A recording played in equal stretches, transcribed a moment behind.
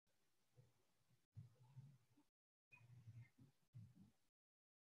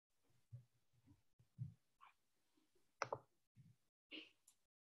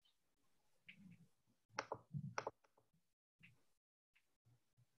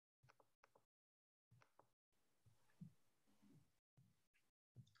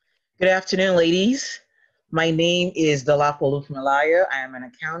Good afternoon, ladies. My name is Dolapo Malaya. I am an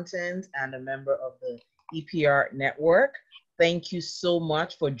accountant and a member of the EPR network. Thank you so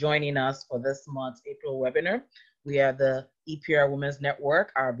much for joining us for this month's April webinar. We are the EPR Women's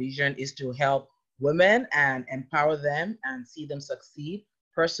Network. Our vision is to help women and empower them and see them succeed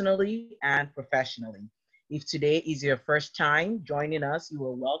personally and professionally. If today is your first time joining us, you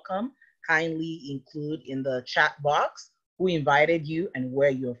are welcome. Kindly include in the chat box who invited you and where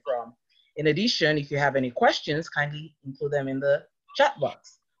you're from. In addition, if you have any questions, kindly include them in the chat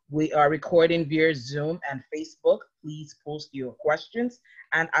box. We are recording via Zoom and Facebook. Please post your questions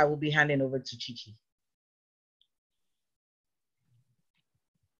and I will be handing over to Chichi.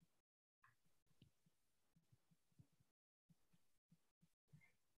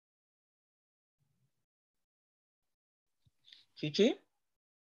 Chichi?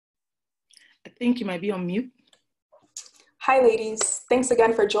 I think you might be on mute. Hi, ladies. Thanks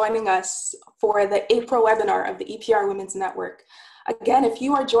again for joining us for the April webinar of the EPR Women's Network. Again, if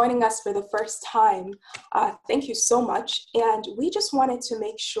you are joining us for the first time, thank you so much. And we just wanted to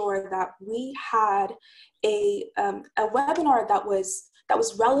make sure that we had a webinar that was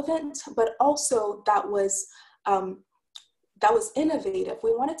relevant, but also that was innovative.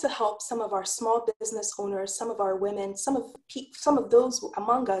 We wanted to help some of our small business owners, some of our women, some of those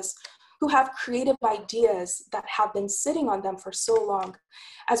among us who have creative ideas that have been sitting on them for so long.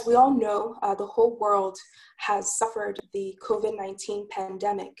 As we all know, the whole world has suffered the COVID-19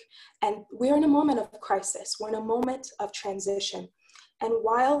 pandemic, and we're in a moment of crisis. We're in a moment of transition. And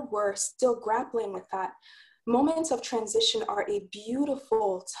while we're still grappling with that, moments of transition are a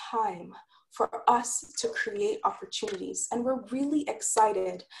beautiful time for us to create opportunities. And we're really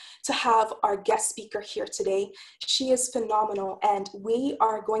excited to have our guest speaker here today. She is phenomenal, and we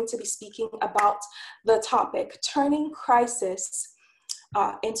are going to be speaking about the topic, turning crisis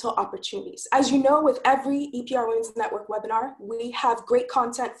into opportunities. As you know, with every EPR Women's Network webinar, we have great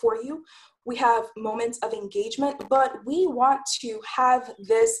content for you. We have moments of engagement, but we want to have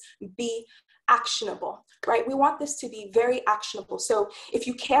this be actionable, right? We want this to be very actionable. So if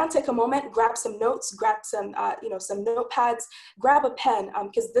you can take a moment, grab some notes, grab some, some notepads, grab a pen,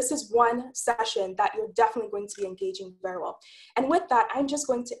 because this is one session that you're definitely going to be engaging very well. And with that, I'm just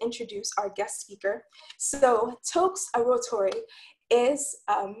going to introduce our guest speaker. So Toka Aruoture is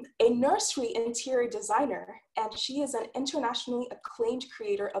a nursery interior designer, and she is an internationally acclaimed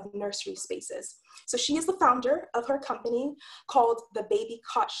creator of nursery spaces. So she is the founder of her company called the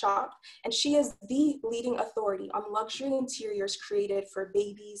BabyCot Shop, and she is the leading authority on luxury interiors created for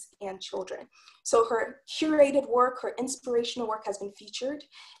babies and children. So her curated work, her inspirational work has been featured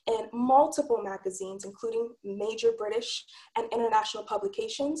in multiple magazines, including major British and international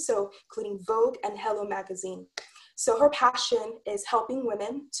publications, so including Vogue and Hello magazine. So her passion is helping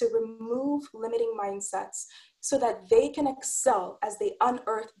women to remove limiting mindsets so that they can excel as they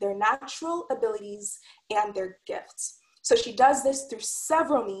unearth their natural abilities and their gifts. So she does this through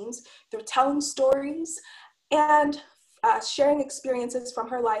several means, through telling stories and sharing experiences from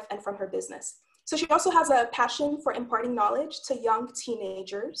her life and from her business. So she also has a passion for imparting knowledge to young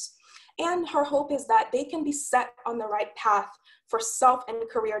teenagers. And her hope is that they can be set on the right path for self and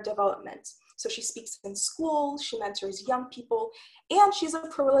career development. So she speaks in schools, she mentors young people, and she's a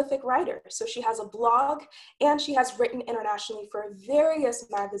prolific writer. So she has a blog, and she has written internationally for various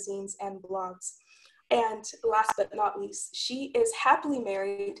magazines and blogs. And last but not least, she is happily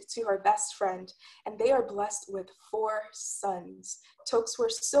married to her best friend, and they are blessed with 4 sons. Tokes, we're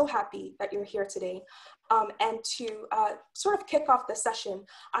so happy that you're here today. And to sort of kick off the session,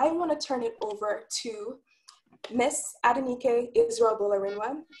 I want to turn it over to Miss Adenike Israel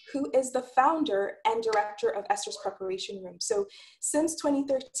Bolarinwa, who is the founder and director of Esther's Preparation Room. So since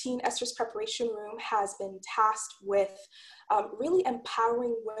 2013, Esther's Preparation Room has been tasked with really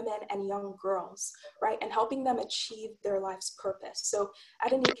empowering women and young girls, right, and helping them achieve their life's purpose. So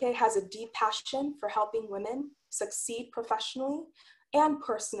Adenike has a deep passion for helping women succeed professionally and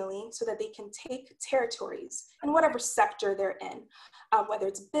personally so that they can take territories in whatever sector they're in, whether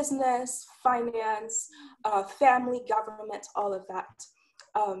it's business, finance, family, government, all of that.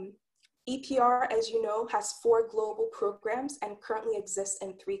 EPR, as you know, has 4 global programs and currently exists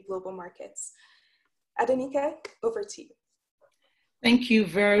in 3 global markets. Adenike, over to you. Thank you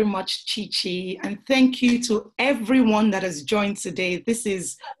very much, Chichi, and thank you to everyone that has joined today. This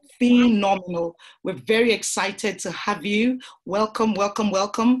is phenomenal. We're very excited to have you. Welcome, welcome,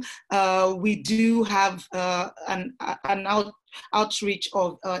 welcome. We do have an outreach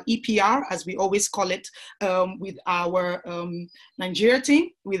of EPR, as we always call it, with our Nigeria team,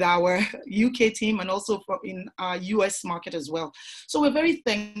 with our UK team, and also in our US market as well. So we're very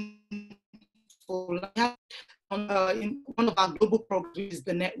thankful. In one of our global programs,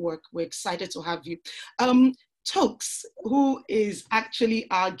 the network. We're excited to have you. Tokes, who is actually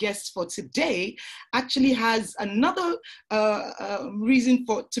our guest for today, actually has another reason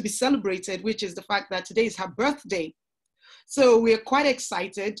to be celebrated, which is the fact that today is her birthday. So we're quite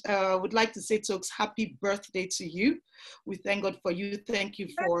excited. Would like to say, Tokes, happy birthday to you. We thank God for you. Thank you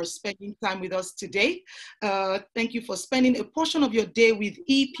for spending time with us today. Thank you for spending a portion of your day with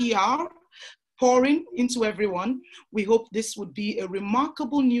EPR, pouring into everyone. We hope this would be a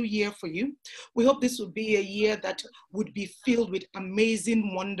remarkable new year for you. We hope this would be a year that would be filled with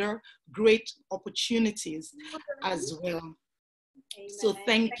amazing wonder, great opportunities as well. So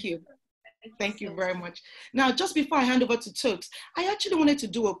thank you. Thank you very much. Now, just before I hand over to Tokes, I actually wanted to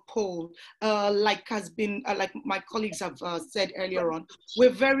do a poll, like my colleagues have said earlier on. We're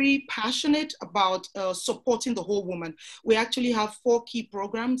very passionate about supporting the whole woman. We actually have 4 key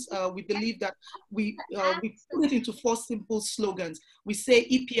programs. We believe that we put it into 4 simple slogans. We say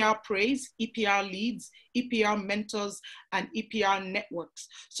EPR praise, EPR leads, EPR mentors, and EPR networks.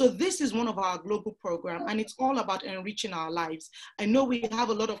 So this is one of our global programs, and it's all about enriching our lives. I know we have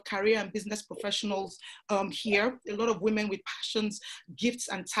a lot of career and business professionals here, a lot of women with passions, gifts,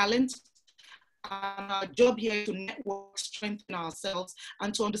 and talents. And our job here is to network, strengthen ourselves,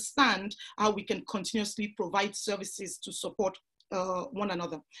 and to understand how we can continuously provide services to support one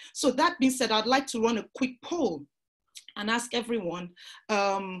another. So that being said, I'd like to run a quick poll and ask everyone,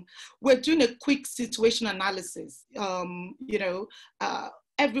 we're doing a quick situation analysis.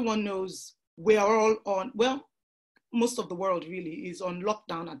 Everyone knows we are all on, well, most of the world really is on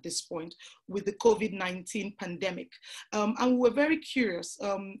lockdown at this point with the COVID-19 pandemic. And we're very curious,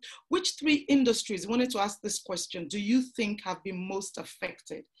 which 3 industries, I wanted to ask this question, do you think have been most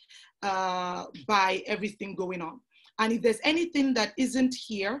affected by everything going on? And if there's anything that isn't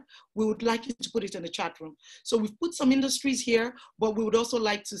here, we would like you to put it in the chat room. So we've put some industries here, but we would also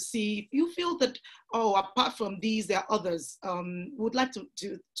like to see if you feel that, oh, apart from these, there are others. We would like to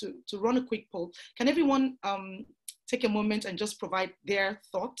run a quick poll. Can everyone take a moment and just provide their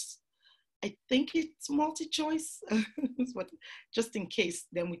thoughts? I think it's multi-choice, but just in case,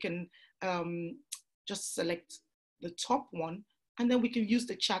 then we can just select the top one, and then we can use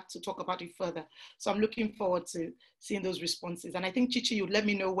the chat to talk about it further. So I'm looking forward to seeing those responses. And I think, Chichi, you'd let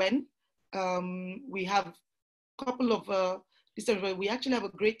me know when. We have a couple of, we actually have a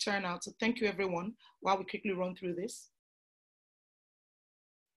great turnout. So thank you, everyone, while we quickly run through this.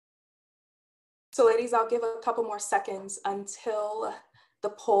 So ladies, I'll give a couple more seconds until the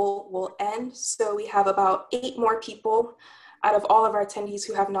poll will end. So we have about 8 more people out of all of our attendees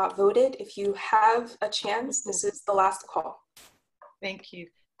who have not voted. If you have a chance, this is the last call. Thank you.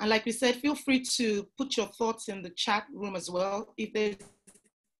 And like we said, feel free to put your thoughts in the chat room as well. If there's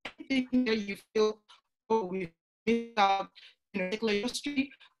anything that you feel, oh, we missed out in a particular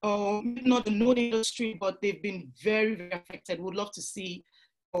industry, or maybe not the known industry, but they've been very, very affected, we'd love to see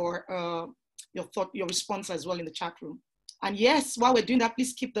your response as well in the chat room. And yes, while we're doing that,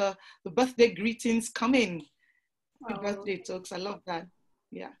 please keep the birthday greetings coming. Happy birthday, Tokes. I love that.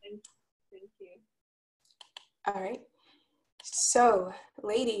 Yeah. Thank you. All right. So,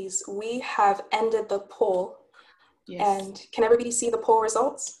 ladies, we have ended the poll. Yes. And can everybody see the poll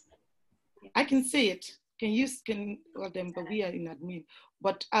results? I can see it. But we are in admin.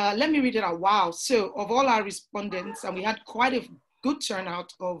 But let me read it out. Wow. So, of all our respondents, and we had quite a good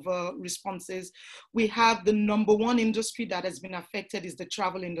turnout of responses, we have the #1 industry that has been affected is the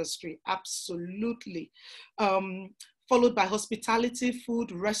travel industry. Absolutely. Followed by hospitality,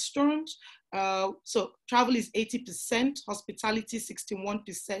 food, restaurant. So travel is 80%, hospitality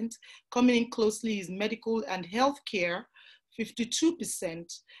 61%. Coming in closely is medical and healthcare,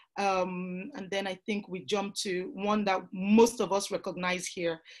 52%. And then I think we jump to one that most of us recognize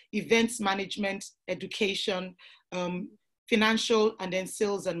here, events management, education, financial, and then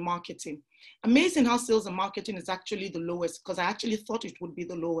sales and marketing. Amazing how sales and marketing is actually the lowest, because I actually thought it would be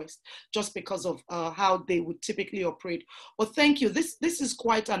the lowest just because of how they would typically operate. But thank you. This is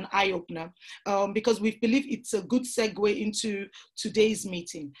quite an eye-opener because we believe it's a good segue into today's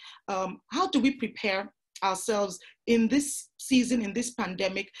meeting. How do we prepare ourselves in this season, in this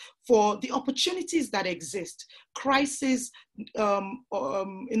pandemic, for the opportunities that exist. Crisis,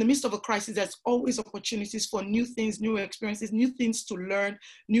 in the midst of a crisis, there's always opportunities for new things, new experiences, new things to learn,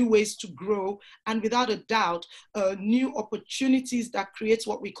 new ways to grow, and without a doubt, new opportunities that creates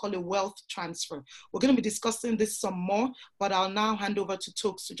what we call a wealth transfer. We're going to be discussing this some more, but I'll now hand over to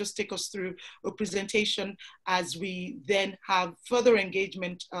Tokes to just take us through a presentation as we then have further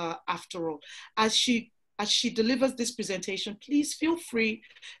engagement after all. As she delivers this presentation, please feel free,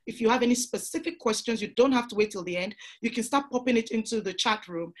 if you have any specific questions, you don't have to wait till the end. You can start popping it into the chat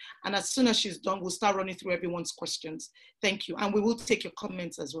room. And as soon as she's done, we'll start running through everyone's questions. Thank you. And we will take your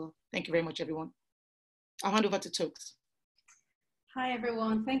comments as well. Thank you very much, everyone. I'll hand over to Tokes. Hi,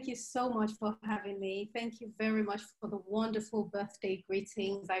 everyone. Thank you so much for having me. Thank you very much for the wonderful birthday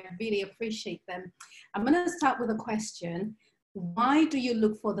greetings. I really appreciate them. I'm going to start with a question. Why do you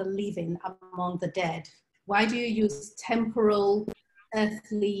look for the living among the dead? Why do you use temporal,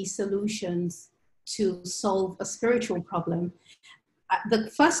 earthly solutions to solve a spiritual problem? The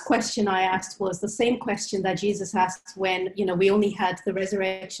first question I asked was the same question that Jesus asked when, we only had the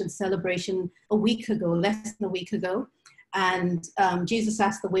resurrection celebration a week ago, less than a week ago. And Jesus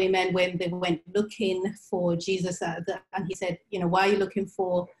asked the women when they went looking for Jesus, and he said, why are you looking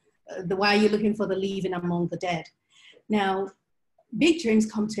for the living among the dead? Now, big dreams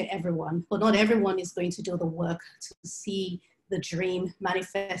come to everyone, but not everyone is going to do the work to see the dream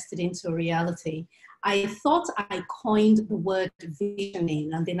manifested into a reality. I thought I coined the word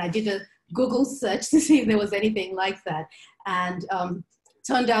visioning, and then I did a Google search to see if there was anything like that. And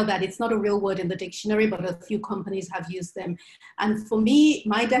turned out that it's not a real word in the dictionary, but a few companies have used them. And for me,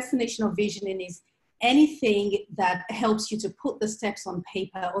 my definition of visioning is anything that helps you to put the steps on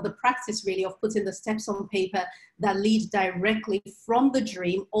paper, or the practice really of putting the steps on paper that lead directly from the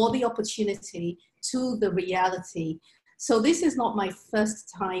dream or the opportunity to the reality. So this is not my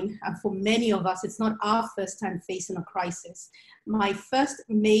first time, and for many of us, it's not our first time facing a crisis. My first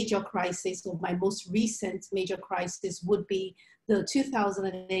major crisis, or my most recent major crisis, would be the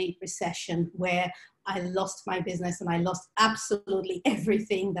 2008 recession, where I lost my business and I lost absolutely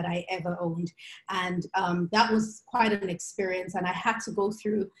everything that I ever owned. And that was quite an experience. And I had to go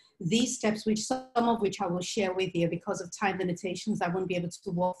through these steps, which some of which I will share with you. Because of time limitations, I won't be able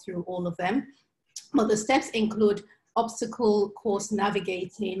to walk through all of them. But the steps include obstacle course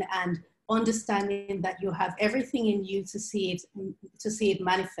navigating and understanding that you have everything in you to see it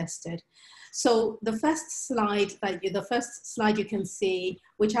manifested. So the first slide you can see,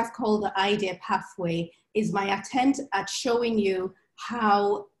 which I've called the idea pathway, is my attempt at showing you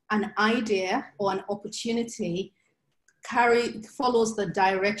how an idea or an opportunity follows the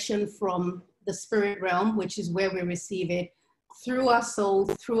direction from the spirit realm, which is where we receive it, through our soul,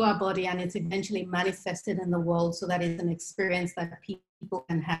 through our body, and it's eventually manifested in the world, so that it's an experience that people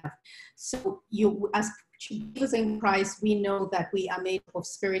can have. So as believers in Christ, we know that we are made up of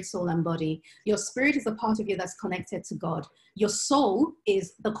spirit, soul, and body. Your spirit is a part of you that's connected to God. Your soul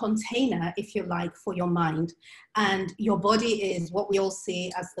is the container, if you like, for your mind. And your body is what we all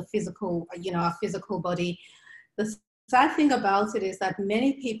see as the physical, our physical body. The sad thing about it is that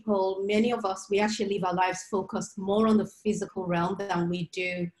many of us, we actually live our lives focused more on the physical realm than we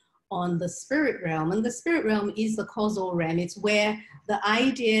do on the spirit realm. And the spirit realm is the causal realm. It's where the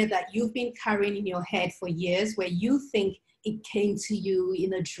idea that you've been carrying in your head for years, where you think it came to you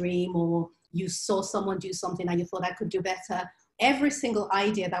in a dream, or you saw someone do something and you thought, I could do better. Every single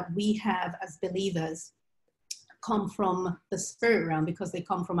idea that we have as believers come from the spirit realm, because they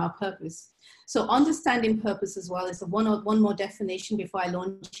come from our purpose. So understanding purpose as well is one more definition before I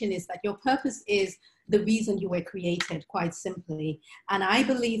launch in, is that your purpose is the reason you were created, quite simply. And I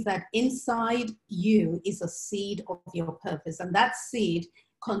believe that inside you is a seed of your purpose. And that seed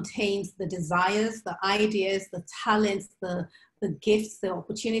contains the desires, the ideas, the talents, the gifts, the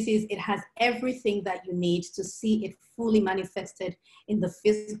opportunities. It has everything that you need to see it fully manifested in the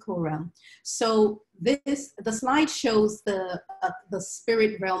physical realm. So the slide shows the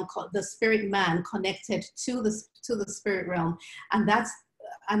spirit realm, the spirit man connected to the spirit realm. And that's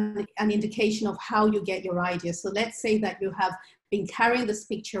an indication of how you get your ideas. So let's say that you have been carrying this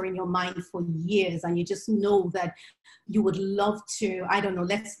picture in your mind for years, and you just know that you would love to, I don't know,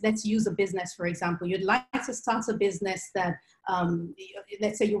 let's use a business, for example. You'd like to start a business that,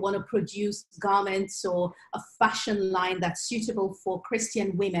 let's say you want to produce garments or a fashion line that's suitable for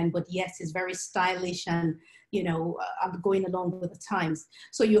Christian women, but yet is very stylish and, going along with the times.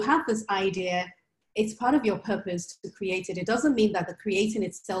 So you have this idea. It's part of your purpose to create it. It doesn't mean that the creating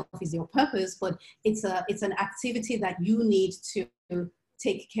itself is your purpose, but it's an activity that you need to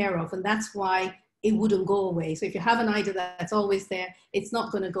take care of. And that's why it wouldn't go away. So if you have an idea that's always there, it's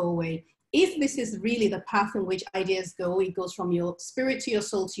not going to go away. If this is really the path in which ideas go, it goes from your spirit to your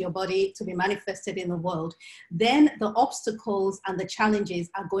soul to your body to be manifested in the world, then the obstacles and the challenges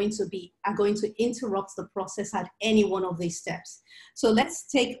are going to interrupt the process at any one of these steps. So let's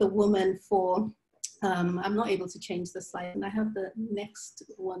take the woman for, I'm not able to change the slide. And I have the next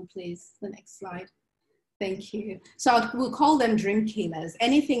one, please, the next slide. Thank you. So we'll call them dream killers.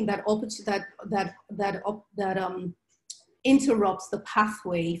 Anything that interrupts the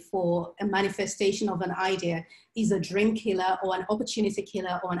pathway for a manifestation of an idea is a dream killer or an opportunity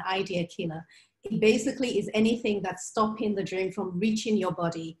killer or an idea killer. It basically is anything that's stopping the dream from reaching your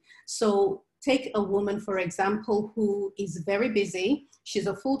body. So take a woman, for example, who is very busy. She's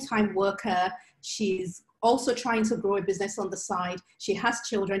a full-time worker. She's also trying to grow a business on the side. She has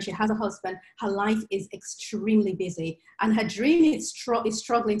children, she has a husband. Her life is extremely busy and her dream is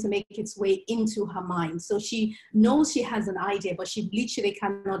struggling to make its way into her mind. So she knows she has an idea, but she literally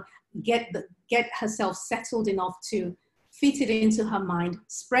cannot get herself settled enough to fit it into her mind,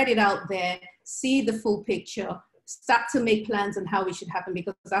 spread it out there, see the full picture, start to make plans on how it should happen,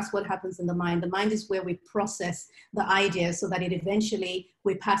 because that's what happens in the mind. The mind is where we process the idea so that it eventually,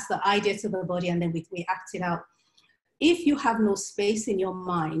 we pass the idea to the body and then we act it out. If you have no space in your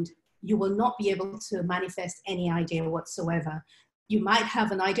mind, you will not be able to manifest any idea whatsoever. You might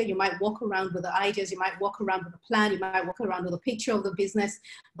have an idea, you might walk around with the ideas, you might walk around with a plan, you might walk around with a picture of the business,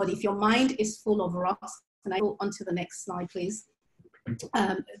 but if your mind is full of rocks, and I go on to the next slide, please.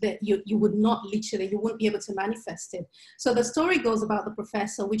 That you would not literally, you wouldn't be able to manifest it. So the story goes about the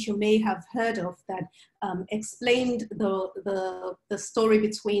professor, which you may have heard of, that explained the story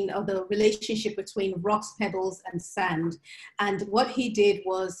between, or the relationship between rocks, pebbles, and sand. And what he did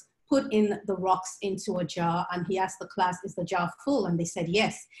was put in the rocks into a jar, and he asked the class, is the jar full? And they said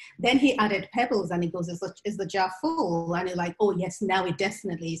yes. Then he added pebbles and he goes, is the jar full? And they're like, oh yes, now it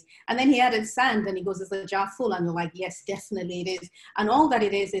definitely is. And then he added sand and he goes, is the jar full? And they're like, yes, definitely it is. And all that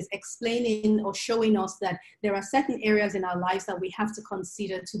it is explaining or showing us that there are certain areas in our lives that we have to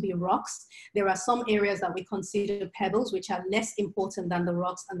consider to be rocks. There are some areas that we consider pebbles, which are less important than the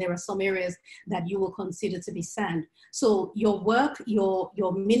rocks. And there are some areas that you will consider to be sand. So your work, your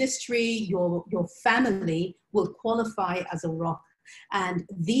ministry, your family will qualify as a rock. And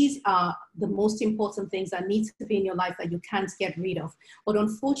these are the most important things that need to be in your life that you can't get rid of. But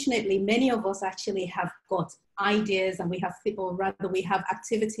unfortunately, many of us actually have got ideas, and we have, or rather we have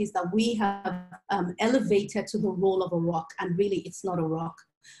activities that we have elevated to the role of a rock, and really it's not a rock.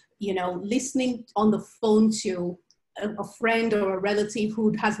 You know, listening on the phone to a friend or a relative who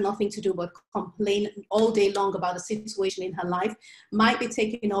has nothing to do but complain all day long about a situation in her life might be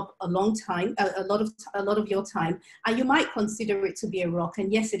taking up a long time, a lot of your time, and you might consider it to be a rock.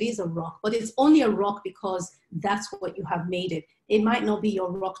 And yes, it is a rock, but it's only a rock because that's what you have made it. It might not be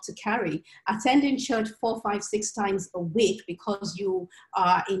your rock to carry. Attending church 4, 5, 6 times a week because you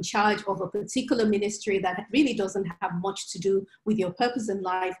are in charge of a particular ministry that really doesn't have much to do with your purpose in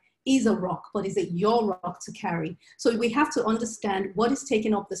life is a rock, but is it your rock to carry? So we have to understand what is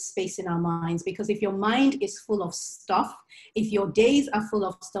taking up the space in our minds, because if your mind is full of stuff, if your days are full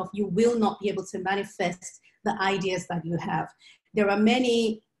of stuff, you will not be able to manifest the ideas that you have. There are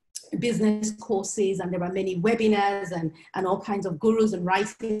many business courses and there are many webinars and all kinds of gurus and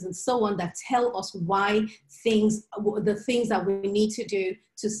writings and so on that tell us why the things that we need to do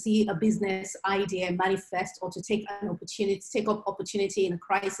to see a business idea manifest, or to take up opportunity in a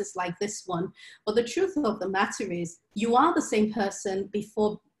crisis like this one. But the truth of the matter is, you are the same person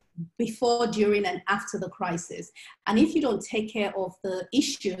before, during, and after the crisis. And if you don't take care of the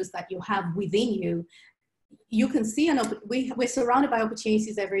issues that you have within you, you can see, we're surrounded by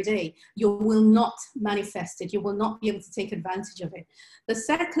opportunities every day. You will not manifest it. You will not be able to take advantage of it. The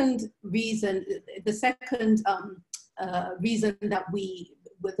second reason the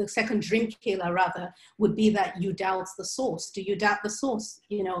second dream killer rather would be that you doubt the source. Do you doubt the source?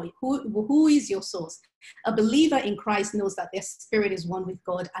 You know, who is your source? A believer in Christ knows that their spirit is one with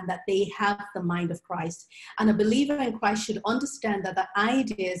God and that they have the mind of Christ. And a believer in Christ should understand that the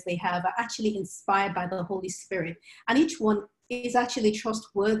ideas they have are actually inspired by the Holy Spirit. And each one is actually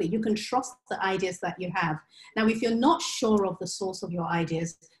trustworthy. You can trust the ideas that you have. Now, if you're not sure of the source of your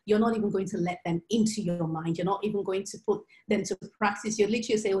ideas, you're not even going to let them into your mind. You're not even going to put them to practice. You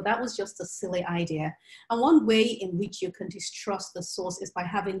literally say, well, that was just a silly idea. And one way in which you can distrust the source is by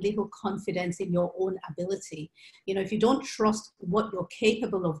having little confidence in your own ability. You know, if you don't trust what you're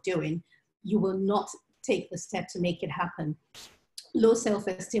capable of doing, you will not take the step to make it happen. Low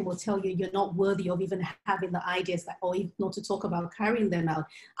self-esteem will tell you you're not worthy of even having the ideas that, or even not to talk about carrying them out.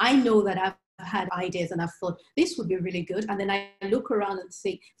 I know that I've had ideas and I've thought this would be really good, and then I look around and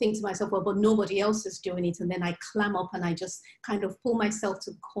think to myself, well, but nobody else is doing it, and then I clam up and I just kind of pull myself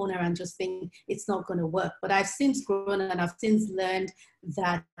to the corner and just think it's not going to work. But I've since grown and I've since learned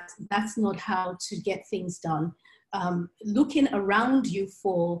that that's not how to get things done. Looking around you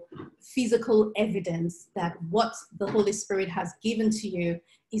for physical evidence that what the Holy Spirit has given to you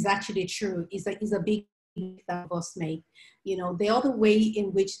is actually true is a big that of us make. You know, the other way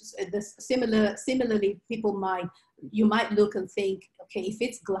in which similarly you might look and think, okay, if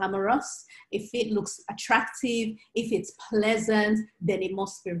it's glamorous, if it looks attractive, if it's pleasant, then it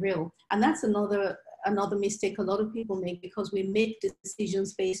must be real. And that's another mistake a lot of people make, because we make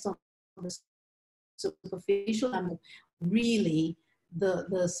decisions based on the superficial, and really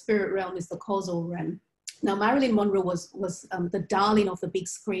the spirit realm is the causal realm. Now, Marilyn Monroe was the darling of the big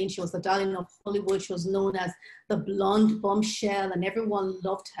screen. She was the darling of Hollywood. She was known as the blonde bombshell, and everyone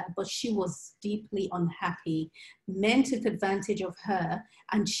loved her, but she was deeply unhappy. Men took advantage of her,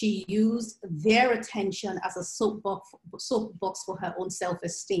 and she used their attention as a soapbox for her own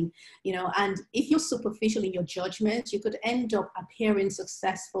self-esteem. You know, and if you're superficial in your judgment, you could end up appearing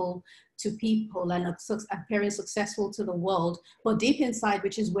successful to people and appearing successful to the world, but deep inside,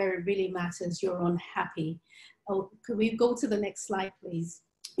 which is where it really matters, you're unhappy. Oh, could we go to the next slide, please?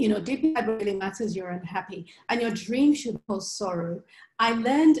 You know, deep inside what really matters, you're unhappy, and your dream should cause sorrow. I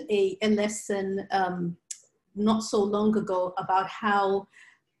learned a lesson not so long ago about how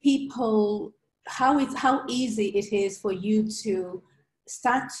how easy it is for you to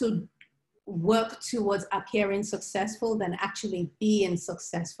start to work towards appearing successful than actually being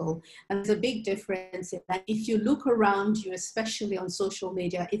successful. And there's a big difference in that. If you look around you, especially on social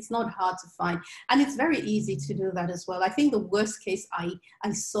media, it's not hard to find, and it's very easy to do that as well. I think the worst case I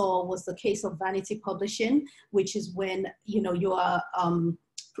saw was the case of vanity publishing, which is when, you know, you are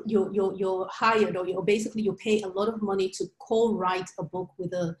you're hired, or you pay a lot of money to co-write a book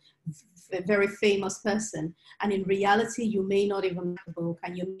with a very famous person, and in reality you may not even write a book,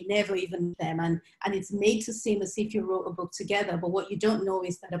 and you may never even meet them, and it's made to seem as if you wrote a book together, but what you don't know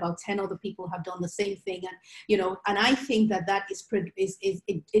is that about 10 other people have done the same thing. And you know, and I think that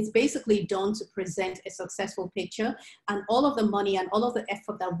is basically done to present a successful picture, and all of the money and all of the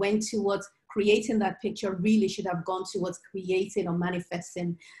effort that went towards creating that picture really should have gone towards creating or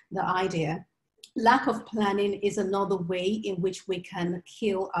manifesting the idea. Lack of planning is another way in which we can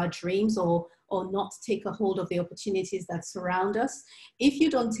kill our dreams or not take a hold of the opportunities that surround us. If you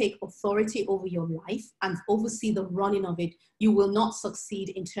don't take authority over your life and oversee the running of it, you will not succeed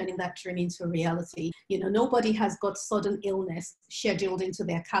in turning that dream into reality. You know, nobody has got sudden illness scheduled into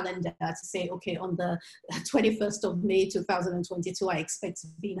their calendar to say, okay, on the 21st of May, 2022, I expect to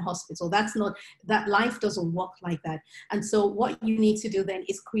be in hospital. That life doesn't work like that. And so what you need to do then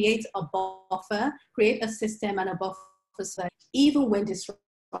is create a buffer, create a system and a buffer so that even when disruption,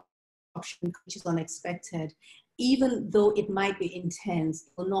 which is unexpected, even though it might be intense,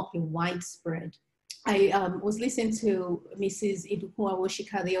 it will not be widespread. I was listening to Mrs. Toka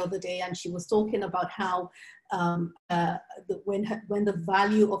Aruoture the other day, and she was talking about how when the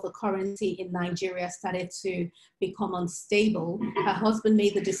value of the currency in Nigeria started to become unstable, her husband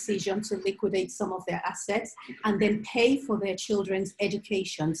made the decision to liquidate some of their assets and then pay for their children's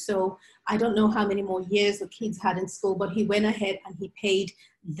education. So I don't know how many more years the kids had in school, but he went ahead and he paid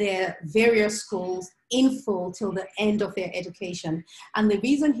their various schools in full till the end of their education. And the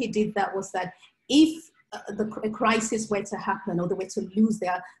reason he did that was that if a crisis were to happen, or they were to lose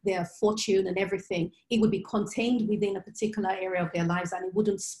their fortune and everything, it would be contained within a particular area of their lives, and it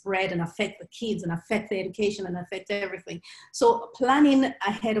wouldn't spread and affect the kids and affect their education and affect everything. So planning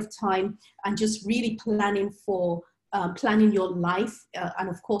ahead of time and just really planning for planning your life and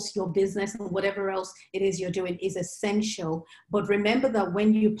of course your business and whatever else it is you're doing is essential. But remember that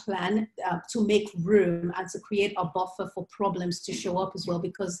when you plan to make room and to create a buffer for problems to show up as well,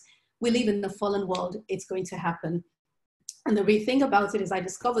 because we live in a fallen world, it's going to happen. And the real thing about it is I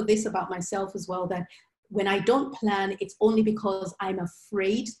discovered this about myself as well, that when I don't plan, it's only because I'm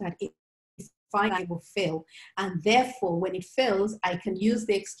afraid that if I will fail. And therefore, when it fails, I can use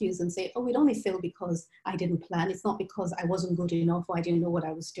the excuse and say, oh, it only failed because I didn't plan. It's not because I wasn't good enough or I didn't know what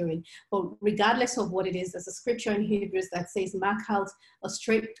I was doing. But regardless of what it is, there's a scripture in Hebrews that says, mark out a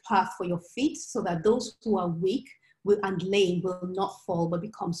straight path for your feet so that those who are weak and lame will not fall but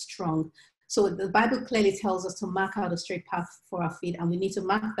become strong. So the Bible clearly tells us to mark out a straight path for our feet, and we need to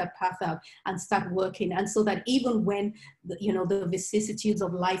mark that path out and start working. And so that even when the vicissitudes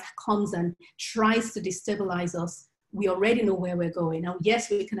of life comes and tries to destabilize us, we already know where we're going. Now, yes,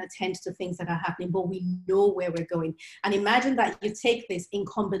 we can attend to things that are happening, but we know where we're going. And imagine that you take this in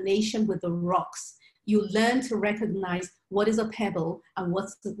combination with the rocks. You learn to recognize what is a pebble and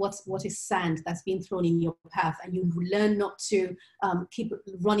what is sand that's been thrown in your path. And you learn not to keep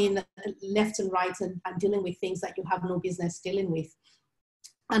running left and right and dealing with things that you have no business dealing with.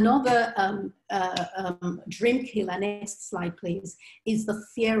 Another dream killer, next slide please, is the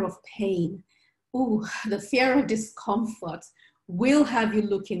fear of pain. Ooh, the fear of discomfort will have you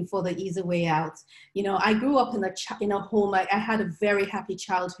looking for the easy way out. You know, I grew up in a home, I had a very happy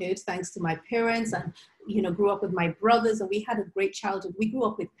childhood thanks to my parents, and, you know, grew up with my brothers, and we had a great childhood. We grew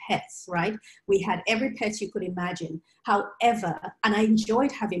up with pets, right? We had every pet you could imagine. However, and I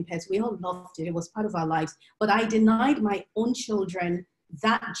enjoyed having pets. We all loved it. It was part of our lives. But I denied my own children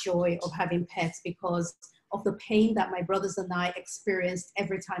that joy of having pets because of the pain that my brothers and I experienced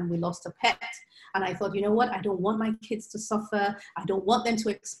every time we lost a pet. And I thought, you know what, I don't want my kids to suffer. I don't want them to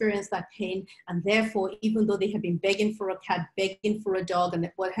experience that pain. And therefore, even though they had been begging for a cat, begging for a dog,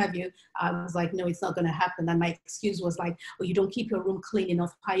 and what have you, I was like, no, it's not going to happen. And my excuse was like, oh, you don't keep your room clean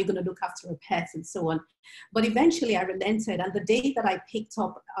enough. How are you going to look after a pet, and so on. But eventually I relented. And the day that I picked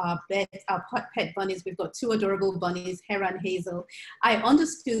up our pet bunnies, we've got 2 adorable bunnies, Hera and Hazel, I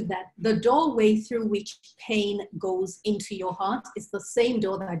understood that the doorway through which pain goes into your heart is the same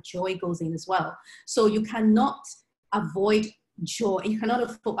door that joy goes in as well. So you cannot avoid joy. You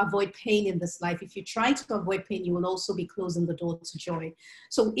cannot avoid pain in this life. If you try to avoid pain, you will also be closing the door to joy.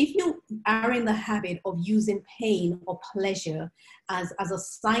 So if you are in the habit of using pain or pleasure as a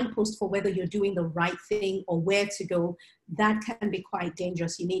signpost for whether you're doing the right thing or where to go, that can be quite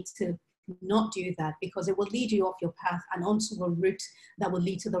dangerous. You need to not do that, because it will lead you off your path and onto a route that will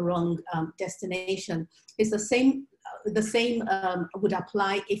lead to the wrong destination. It's the same would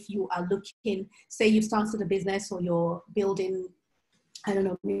apply if you are looking, say you started a business or you're building, I don't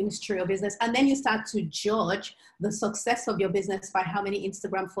know, ministry or business, and then you start to judge the success of your business by how many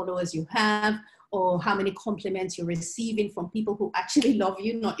Instagram followers you have or how many compliments you're receiving from people who actually love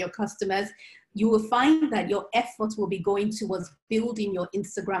you, not your customers. You will find that your efforts will be going towards building your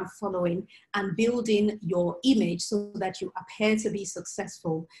Instagram following and building your image so that you appear to be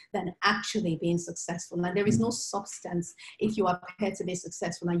successful than actually being successful. And there is no substance if you appear to be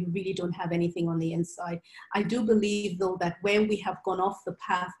successful and you really don't have anything on the inside. I do believe, though, that where we have gone off the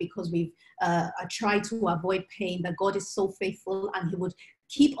path because we've tried to avoid pain, that God is so faithful and He would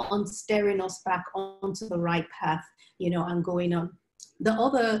keep on steering us back onto the right path, you know, and going on. The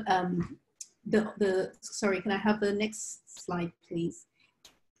other, sorry, can I have the next slide, please?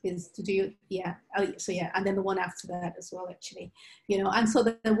 Is to do, yeah, so yeah, and then the one after that as well, actually, you know, and so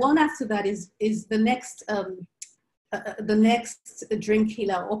the one after that is the next dream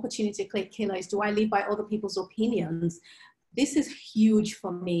killer, opportunity killer is, do I live by other people's opinions? This is huge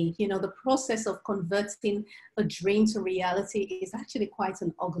for me. You know, the process of converting a dream to reality is actually quite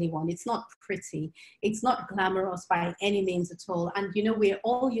an ugly one. It's not pretty. It's not glamorous by any means at all. And, you know, we're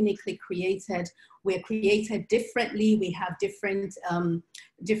all uniquely created. We're created differently. We have different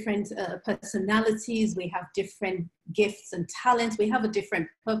personalities. We have different gifts and talents. We have a different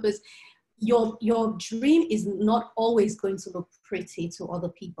purpose. Your dream is not always going to look pretty to other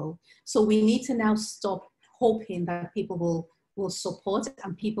people. So we need to now stop hoping that people will support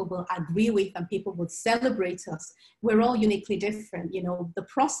and people will agree with and people will celebrate us. We're all uniquely different. You know, the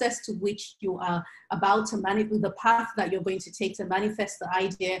process to which you are about to manifest, the path that you're going to take to manifest the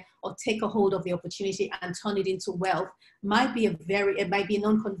idea or take a hold of the opportunity and turn it into wealth might be it might be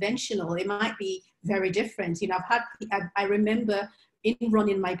non-conventional. It might be very different. You know, I remember in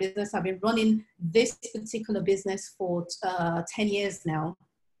running my business, I've been running this particular business for 10 years now.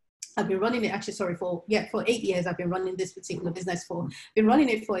 I've been running it actually, sorry, for 8 years. I've been running this particular business been running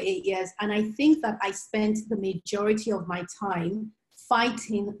it for 8 years. And I think that I spent the majority of my time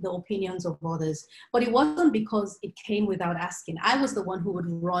fighting the opinions of others. But it wasn't because it came without asking. I was the one who would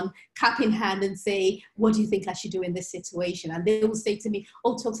run cap in hand and say, what do you think I should do in this situation? And they would say to me,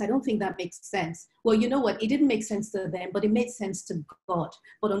 oh, Tokes, I don't think that makes sense. Well, you know what? It didn't make sense to them, but it made sense to God.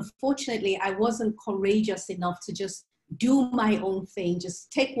 But unfortunately, I wasn't courageous enough to just do my own thing,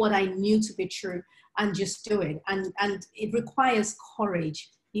 just take what I knew to be true and just do it. And it requires courage.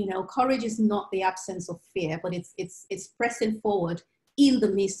 You know, courage is not the absence of fear, but it's pressing forward in the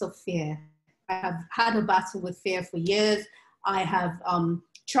midst of fear. I have had a battle with fear for years. I have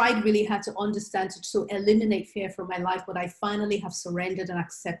tried really hard to understand, to eliminate fear from my life, but I finally have surrendered and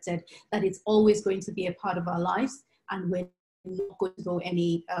accepted that it's always going to be a part of our lives, and we're not going to go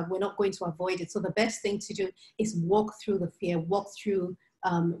we're not going to avoid it. So the best thing to do is walk through the fear, walk through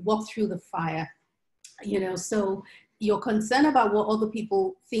the fire. So your concern about what other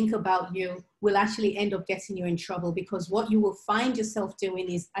people think about you will actually end up getting you in trouble, because what you will find yourself doing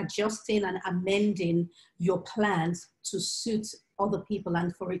is adjusting and amending your plans to suit other people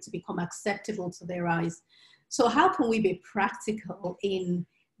and for it to become acceptable to their eyes. So how can we be practical in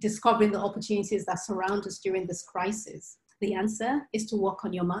discovering the opportunities that surround us during this crisis? The answer is to work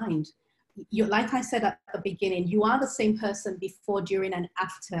on your mind. Like I said at the beginning, you are the same person before, during, and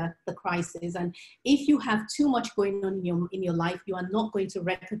after the crisis. And if you have too much going on in your life, you are not going to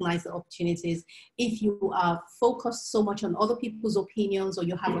recognize the opportunities. If you are focused so much on other people's opinions, or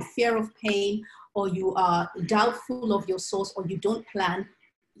you have a fear of pain, or you are doubtful of your source, or you don't plan,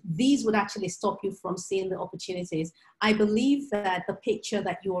 these would actually stop you from seeing the opportunities. I believe that the picture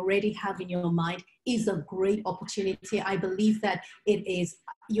that you already have in your mind is a great opportunity. I believe that it is,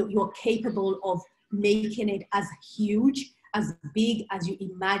 you're capable of making it as huge, as big as you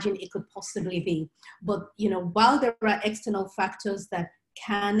imagine it could possibly be. But, while there are external factors that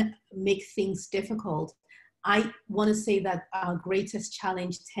can make things difficult, I want to say that our greatest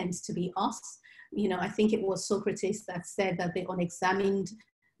challenge tends to be us. I think it was Socrates that said that the unexamined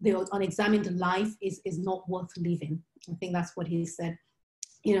life is not worth living. I think that's what he said.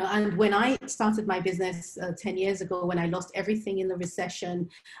 And when I started my business 10 years ago, when I lost everything in the recession,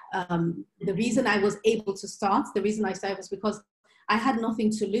 the reason I was able to start, the reason I started was because I had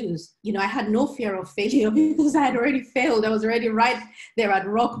nothing to lose. I had no fear of failure because I had already failed. I was already right there at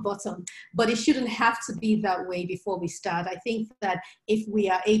rock bottom. But it shouldn't have to be that way before we start. I think that if we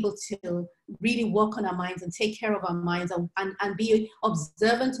are able to really work on our minds and take care of our minds and be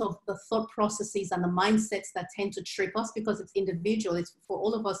observant of the thought processes and the mindsets that tend to trip us, because it's individual, it's for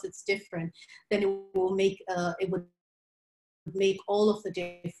all of us, it's different, then it would make all of the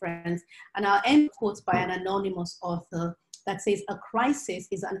difference. And I'll end quotes by an anonymous author that says, a crisis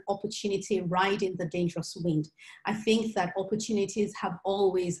is an opportunity riding the dangerous wind. I think that opportunities have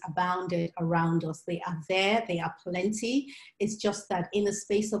always abounded around us. They are there, they are plenty. It's just that in the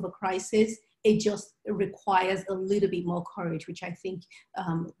space of a crisis, it just requires a little bit more courage, which I think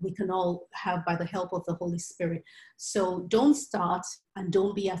we can all have by the help of the Holy Spirit. So don't start and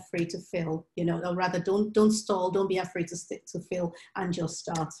don't be afraid to fail, or rather don't stall, don't be afraid to fail, and just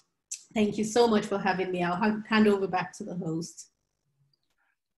start. Thank you so much for having me. I'll hand over back to the host.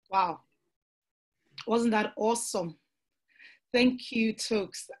 Wow. Wasn't that awesome? Thank you,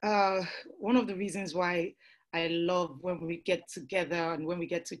 Tokes. One of the reasons why I love when we get together and when we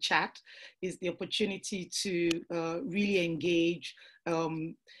get to chat is the opportunity to really engage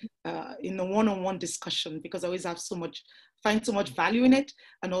in a one-on-one discussion, because I always find so much value in it.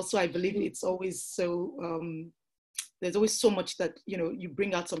 And also I believe it's always so, there's always so much that, you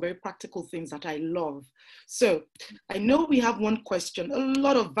bring out some very practical things that I love. So I know we have one question, a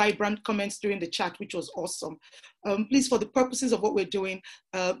lot of vibrant comments during the chat, which was awesome. Please, for the purposes of what we're doing,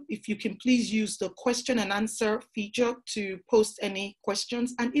 if you can please use the question and answer feature to post any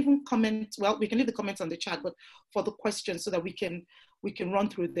questions and even comment. Well, we can leave the comments on the chat, but for the questions so that we can run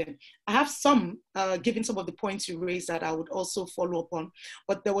through them. I have some, given some of the points you raised, that I would also follow up on,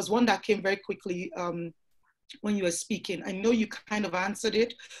 but there was one that came very quickly when you were speaking. I know you kind of answered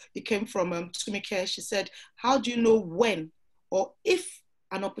it. It came from Tumike. She said, how do you know when or if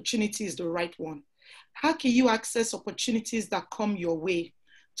an opportunity is the right one? How can you access opportunities that come your way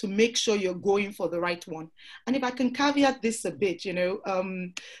to make sure you're going for the right one? And if I can caveat this a bit, there are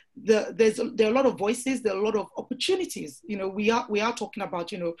a lot of voices, there are a lot of opportunities. We are talking about,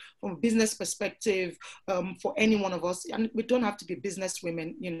 from a business perspective, for any one of us, and we don't have to be business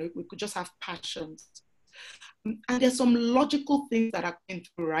women, we could just have passions. And there's some logical things that are coming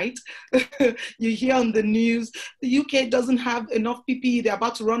through, right? You hear on the news, the UK doesn't have enough PPE, they're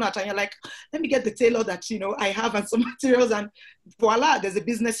about to run out, and you're like, let me get the tailor that, I have and some materials, and voila, there's a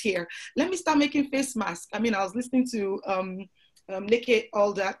business here. Let me start making face masks. I mean, I was listening to Leke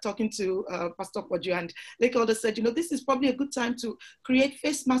Alder talking to Pastor Koju, and Leke Alder said, this is probably a good time to create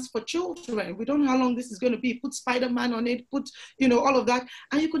face masks for children. We don't know how long this is going to be. Put Spider-Man on it, put, all of that.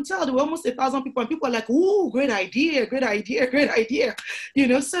 And you can tell there were almost 1,000 people, and people are like, ooh, great idea, great idea, great idea.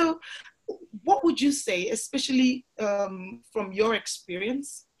 So what would you say, especially from your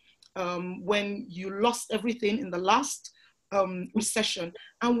experience, when you lost everything in the last recession,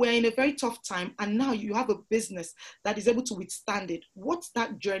 and we're in a very tough time, and now you have a business that is able to withstand it? What's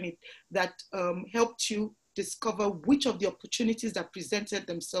that journey that helped you discover which of the opportunities that presented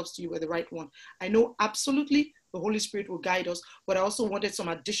themselves to you were the right one? I know absolutely the Holy Spirit will guide us, but I also wanted some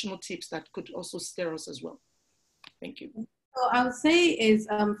additional tips that could also steer us as well. Thank you. So I would say is,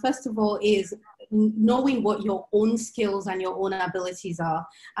 first of all, is knowing what your own skills and your own abilities are,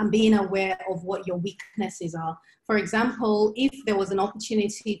 and being aware of what your weaknesses are. For example, if there was an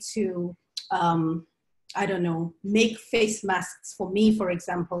opportunity to, I don't know, make face masks for me, for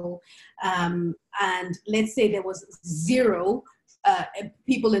example, and let's say there was zero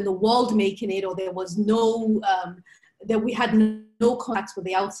people in the world making it, or there was no, that we had no contact with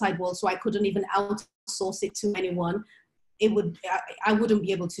the outside world, so I couldn't even outsource it to anyone, I wouldn't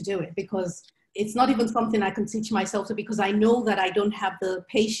be able to do it, because it's not even something I can teach myself to, because I know that I don't have the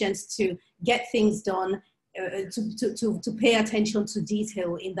patience to get things done, to pay attention to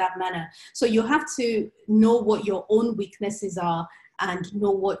detail in that manner. So you have to know what your own weaknesses are and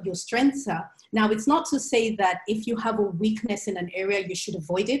know what your strengths are. Now, it's not to say that if you have a weakness in an area, you should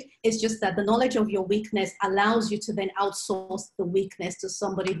avoid it. It's just that the knowledge of your weakness allows you to then outsource the weakness to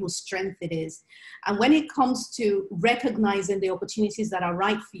somebody whose strength it is. And when it comes to recognizing the opportunities that are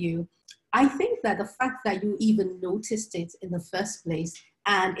right for you, I think that the fact that you even noticed it in the first place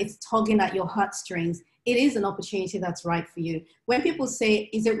and it's tugging at your heartstrings, it is an opportunity that's right for you. When people say,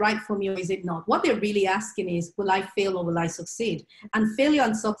 is it right for me or is it not? What they're really asking is, will I fail or will I succeed? And failure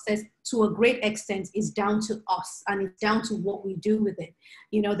and success, to a great extent, is down to us, and it's down to what we do with it.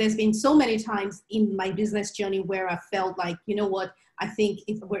 You know, there's been so many times in my business journey where I felt like, you know what, I think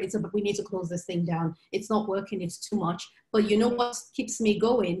we need to close this thing down. It's not working, it's too much. But you know what keeps me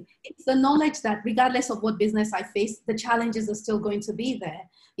going? It's the knowledge that regardless of what business I face, the challenges are still going to be there.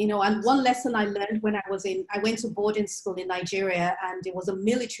 You know, and one lesson I learned when I went to boarding school in Nigeria, and it was a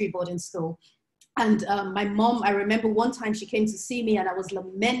military boarding school. And my mom, I remember one time she came to see me and I was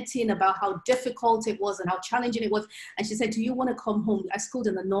lamenting about how difficult it was and how challenging it was. And she said, do you want to come home? I schooled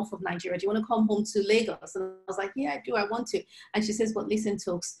in the north of Nigeria. Do you want to come home to Lagos? And I was like, yeah, I do. I want to. And she says, but listen,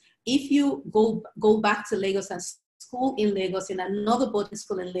 Tokes, if you go back to Lagos and school in Lagos, in another boarding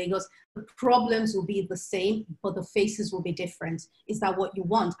school in Lagos, the problems will be the same, but the faces will be different. Is that what you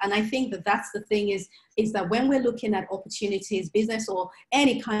want? And I think that that's the thing is that when we're looking at opportunities, business or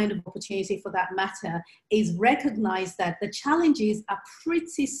any kind of opportunity for that matter, is recognize that the challenges are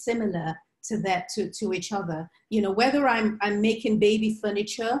pretty similar to each other. You know, whether I'm making baby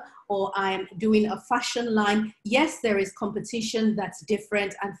furniture or I'm doing a fashion line, yes, there is competition that's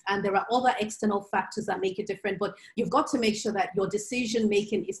different, and there are other external factors that make it different, but you've got to make sure that your decision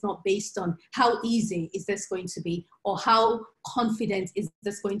making is not based on how easy is this going to be, or how confident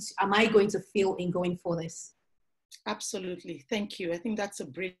am I going to feel in going for this. Absolutely. Thank you. I think that's a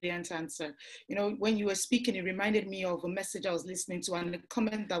brilliant answer. You know, when you were speaking, it reminded me of a message I was listening to and a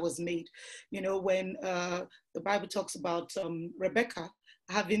comment that was made, you know, when the Bible talks about Rebecca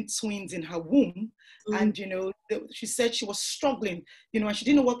having twins in her womb. And, you know, she said she was struggling, you know, and she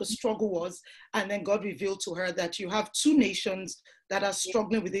didn't know what the struggle was. And then God revealed to her that you have two nations that are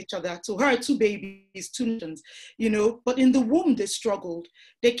struggling with each other. To her, two babies, two nations, you know, but in the womb, they struggled.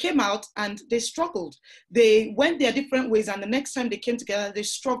 They came out and they struggled. They went their different ways. And the next time they came together, they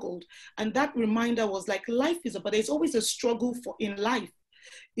struggled. And that reminder was like, life is about, there's always a struggle in life.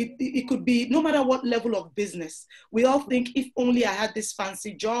 It could be no matter what level of business. We all think, if only I had this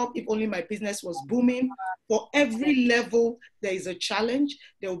fancy job, if only my business was booming. For every level, there is a challenge,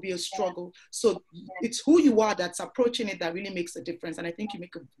 there will be a struggle. So it's who you are that's approaching it that really makes a difference. And I think you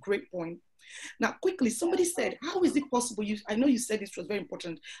make a great point. Now, quickly, somebody said, how is it possible? I know you said it was very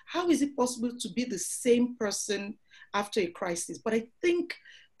important. How is it possible to be the same person after a crisis? But I think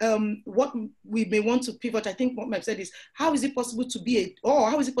what we may want to pivot, I think what I've said is, how is it possible to be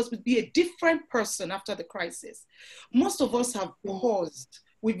a different person after the crisis? Most of us have paused.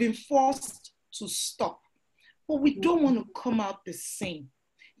 We've been forced to stop, but we don't want to come out the same.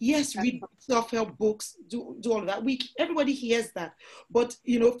 Yes, read self-help books, do all of that. Everybody hears that, but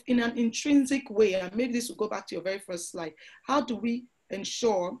you know, in an intrinsic way, and maybe this will go back to your very first slide. How do we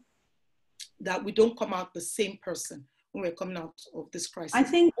ensure that we don't come out the same person when we're coming out of this crisis? I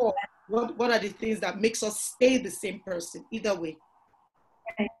think, or what are the things that makes us stay the same person either way?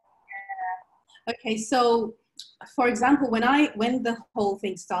 Okay, so for example, when the whole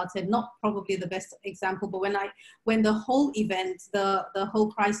thing started, not probably the best example, but when the whole event, the whole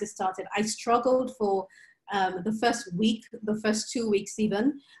crisis started, I struggled for the first week, the first 2 weeks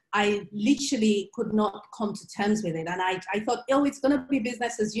even. I literally could not come to terms with it. And I thought, oh, it's going to be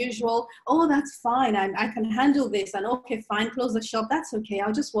business as usual. Oh, that's fine. I can handle this. And okay, fine, close the shop. That's okay.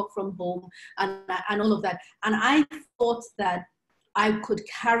 I'll just work from home and all of that. And I thought that I could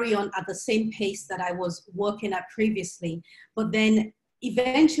carry on at the same pace that I was working at previously. But then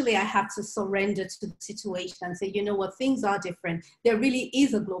eventually I have to surrender to the situation and say, you know what, things are different. There really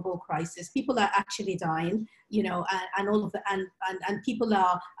is a global crisis. People are actually dying, you know, and all of the, and people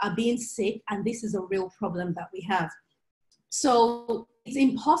are being sick, and this is a real problem that we have. So it's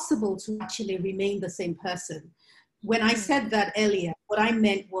impossible to actually remain the same person. When I said that earlier, what I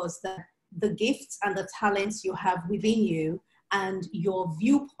meant was that the gifts and the talents you have within you and your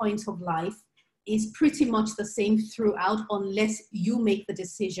viewpoint of life is pretty much the same throughout, unless you make the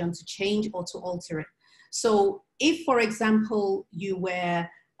decision to change or to alter it. So if, for example, you were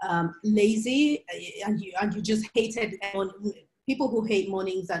lazy and you just hated, people who hate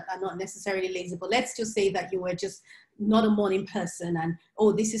mornings are not necessarily lazy, but let's just say that you were just not a morning person and,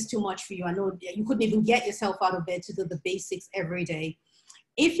 oh, this is too much for you. I know you couldn't even get yourself out of bed to do the basics every day.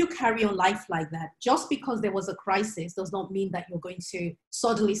 If you carry on life like that, just because there was a crisis does not mean that you're going to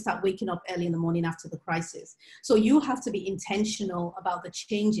suddenly start waking up early in the morning after the crisis. So you have to be intentional about the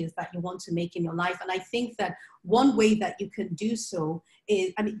changes that you want to make in your life. And I think that one way that you can do so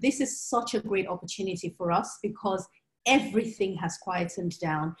is, I mean, this is such a great opportunity for us because everything has quietened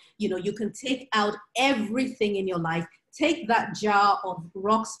down. You know, you can take out everything in your life, take that jar of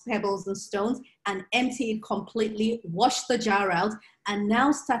rocks, pebbles, and stones and empty it completely, wash the jar out, and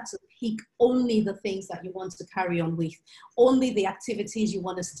now start to pick only the things that you want to carry on with, only the activities you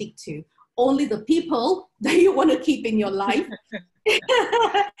want to stick to, only the people that you want to keep in your life.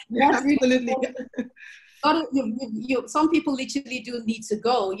 That's absolutely. Some people literally do need to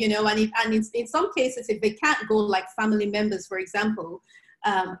go, you know, and it's, in some cases, if they can't go, like family members, for example,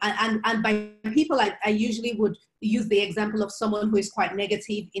 and by people, I usually would use the example of someone who is quite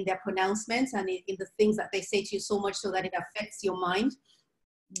negative in their pronouncements and in the things that they say to you, so much so that it affects your mind.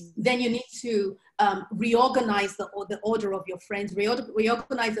 Then you need to reorganize the order of your friends,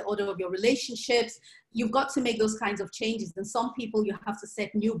 reorganize the order of your relationships. You've got to make those kinds of changes. And some people, you have to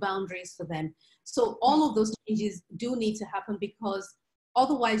set new boundaries for them. So all of those changes do need to happen, because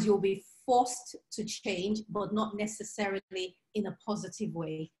otherwise you'll be forced to change, but not necessarily in a positive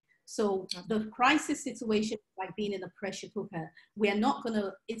way. So the crisis situation, like being in a pressure cooker,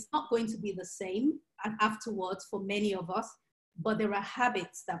 it's not going to be the same afterwards for many of us, but there are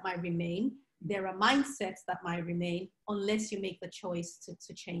habits that might remain. There are mindsets that might remain unless you make the choice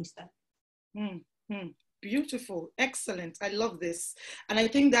to change them. Beautiful, excellent. I love this. And I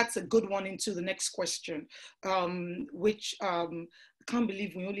think that's a good one into the next question, which I can't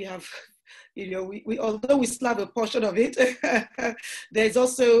believe we only have, you know, we although we still have a portion of it, there's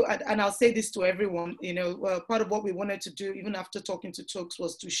also, and I'll say this to everyone, you know, part of what we wanted to do, even after talking to Tokes,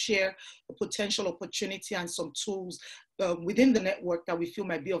 was to share a potential opportunity and some tools within the network that we feel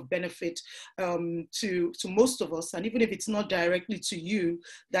might be of benefit to most of us. And even if it's not directly to you,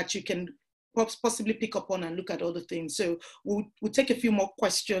 that you can possibly pick up on and look at other things. So we'll take a few more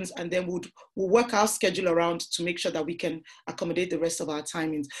questions, and then we'll work our schedule around to make sure that we can accommodate the rest of our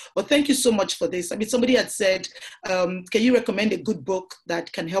timings. But thank you so much for this. I mean, somebody had said, can you recommend a good book that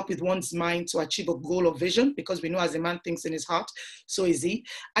can help with one's mind to achieve a goal or vision? Because we know as a man thinks in his heart, so is he.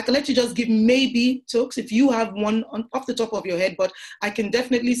 I can let you just give maybe, Tokes, if you have one off the top of your head, but I can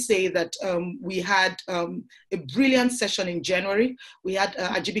definitely say that we had a brilliant session in January. We had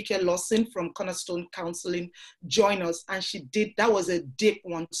Ajibike Lawson from Cornerstone Counseling join us, and that was a deep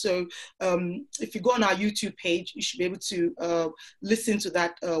one. So if you go on our YouTube page, you should be able to listen to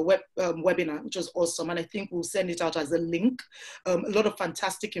that webinar, which was awesome. And I think we'll send it out as a link. A lot of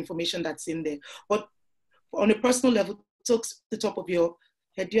fantastic information that's in there. But on a personal level, Tokes, the top of your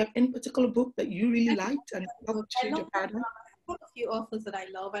head, do you have any particular book that you really liked and helped change your paradigm? I've got a few authors that I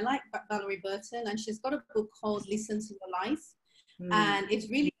love. I like Valerie Burton, and she's got a book called Listen to Your Life. And it's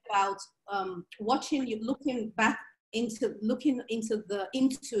really about looking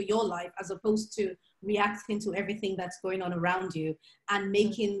into your life, as opposed to reacting to everything that's going on around you, and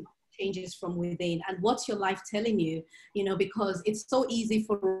making changes from within. And what's your life telling you? You know, because it's so easy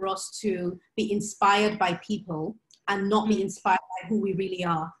for us to be inspired by people and not be inspired by who we really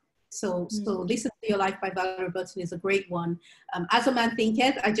are. So Listen to Your Life by Valerie Burton is a great one. As a Man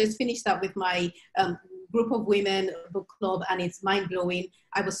Thinketh, I just finished that with my group of women book club, and it's mind-blowing.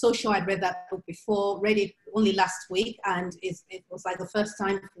 I was so sure I'd read that book before, read it only last week, and it was like the first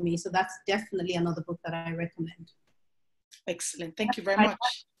time for me. So that's definitely another book that I recommend. Excellent, thank you very much.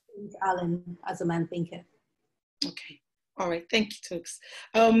 Alan, As a Man Thinketh. Okay, all right, thank you, Tokes.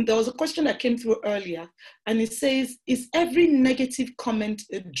 There was a question that came through earlier, and it says, is every negative comment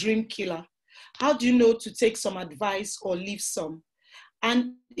a dream killer? How do you know to take some advice or leave some?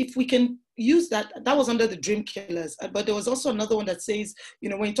 And if we can use that was under the dream killers, but there was also another one that says, you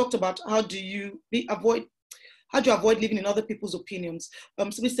know, when you talked about how do you avoid How do you avoid living in other people's opinions?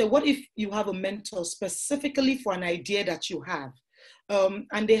 So we say, what if you have a mentor specifically for an idea that you have,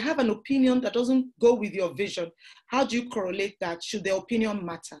 and they have an opinion that doesn't go with your vision? How do you correlate that? Should their opinion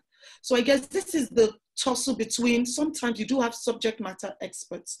matter? So I guess this is the tussle between, sometimes you do have subject matter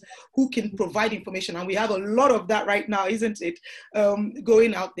experts who can provide information, and we have a lot of that right now, isn't it,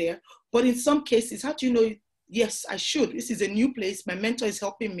 going out there. But in some cases, how do you know, yes, I should, this is a new place, my mentor is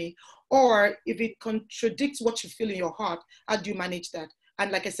helping me? Or if it contradicts what you feel in your heart, how do you manage that?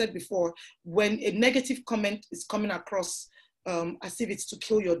 And like I said before, when a negative comment is coming across as if it's to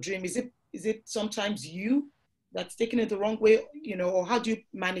kill your dream, is it sometimes you that's taking it the wrong way, you know, or how do you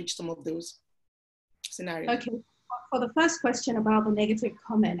manage some of those scenarios? Okay, for the first question about the negative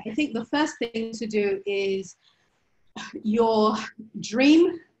comment, I think the first thing to do is your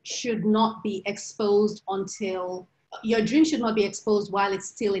dream should not be exposed while it's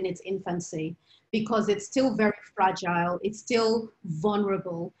still in its infancy, because it's still very fragile, it's still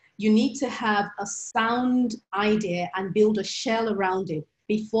vulnerable. You need to have a sound idea and build a shell around it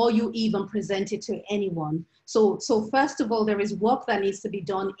before you even present it to anyone. So first of all, there is work that needs to be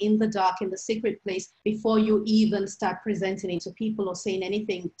done in the dark, in the secret place, before you even start presenting it to people or saying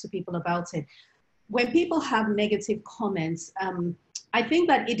anything to people about it. When people have negative comments, I think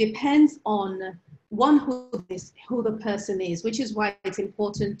that it depends on one, who the person is, which is why it's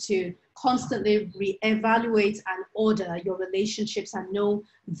important to constantly reevaluate and order your relationships and know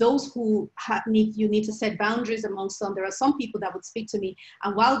those who you need to set boundaries amongst them. There are some people that would speak to me,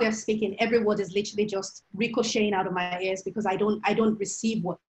 and while they're speaking, every word is literally just ricocheting out of my ears because I don't receive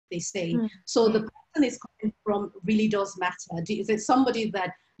what they say. So the person is coming from really does matter. Is it somebody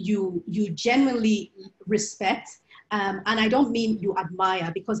that you genuinely respect? And I don't mean you admire,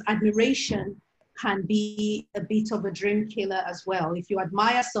 because admiration can be a bit of a dream killer as well. If you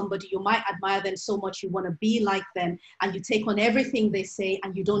admire somebody, you might admire them so much you want to be like them, and you take on everything they say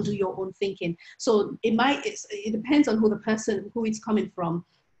and you don't do your own thinking. So it depends on who it's coming from.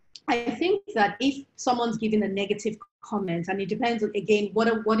 I think that if someone's giving a negative comment, and it depends on, again,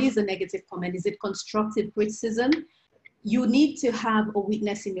 what is a negative comment? Is it constructive criticism? You need to have a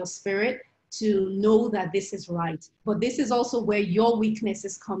weakness in your spirit to know that this is right. But this is also where your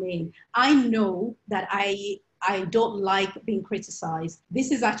weaknesses come in. I know that I don't like being criticized.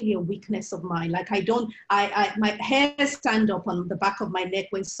 This is actually a weakness of mine. Like my hairs stand up on the back of my neck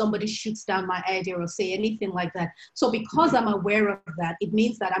when somebody shoots down my idea or say anything like that. So because I'm aware of that, it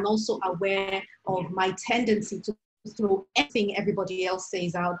means that I'm also aware of my tendency to throw everything everybody else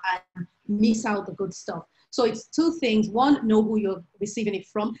says out and miss out the good stuff. So it's two things. One, know who you're receiving it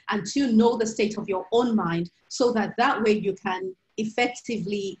from, and two, know the state of your own mind, so that way you can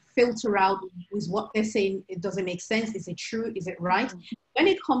effectively filter out, is what they're saying, it doesn't make sense, is it true, is it right? When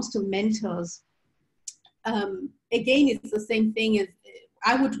it comes to mentors, again, it's the same thing. As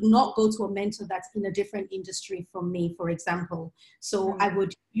I would not go to a mentor that's in a different industry from me, for example. So I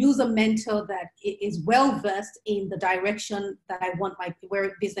would use a mentor that is well-versed in the direction that I want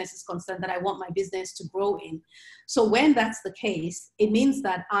where business is concerned, that I want my business to grow in. So when that's the case, it means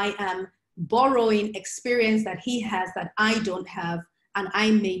that I am borrowing experience that he has that I don't have and I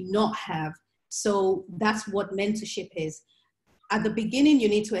may not have. So that's what mentorship is. At the beginning, you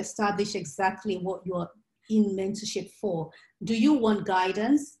need to establish exactly what you're in mentorship for. Do you want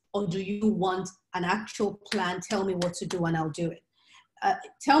guidance, or do you want an actual plan? Tell me what to do and I'll do it.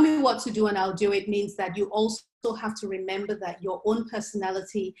 Tell me what to do and I'll do it means that you also have to remember that your own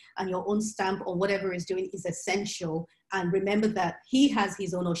personality and your own stamp on whatever is doing is essential. And remember that he has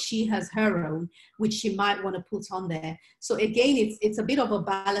his own or she has her own, which she might want to put on there. So again, it's a bit of a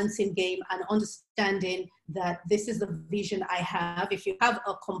balancing game and understanding that this is the vision I have. If you have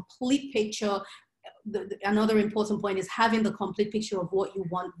a complete picture, another important point is having the complete picture of what you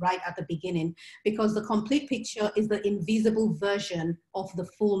want right at the beginning, because the complete picture is the invisible version of the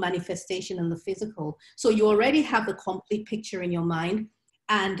full manifestation in the physical. So you already have the complete picture in your mind,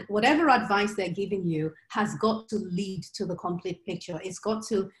 and whatever advice they're giving you has got to lead to the complete picture. It's got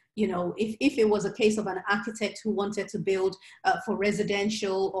to, you know, if it was a case of an architect who wanted to build for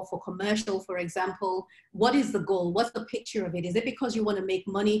residential or for commercial, for example, what is the goal? What's the picture of it? Is it because you want to make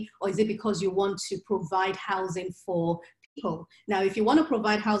money, or is it because you want to provide housing for people? Now, if you want to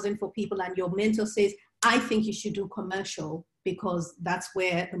provide housing for people and your mentor says, I think you should do commercial because that's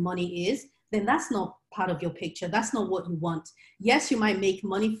where the money is, then that's not part of your picture. That's not what you want. Yes, you might make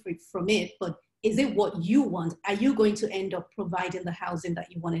money from it, but is it what you want? Are you going to end up providing the housing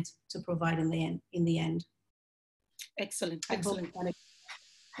that you wanted to provide in the end? Excellent, excellent.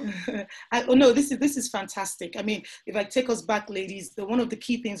 Oh no, this is fantastic. I mean, if I take us back, ladies, one of the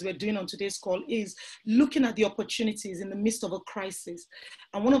key things we're doing on today's call is looking at the opportunities in the midst of a crisis.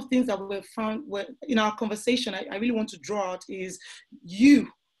 And one of the things that we've found in our conversation, I really want to draw out is you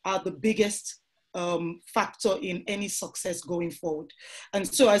are the biggest factor in any success going forward. And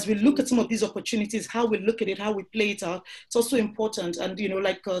so as we look at some of these opportunities, how we look at it, how we play it out, it's also important. And,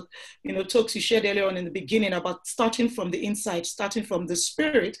 like, talks you shared earlier on in the beginning about starting from the inside, starting from the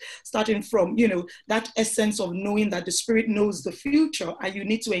spirit, starting from, that essence of knowing that the spirit knows the future and you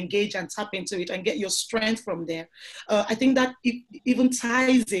need to engage and tap into it and get your strength from there. I think that even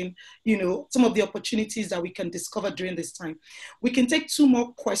ties in, some of the opportunities that we can discover during this time. We can take 2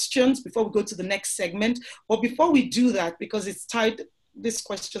 more questions before we go to the next segment. But before we do that, because it's tied, these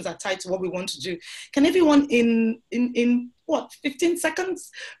questions are tied to what we want to do. Can everyone in 15 seconds,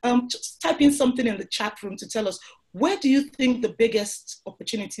 just type in something in the chat room to tell us, where do you think the biggest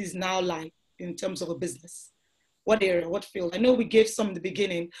opportunities now lie in terms of a business? What area, what field? I know we gave some in the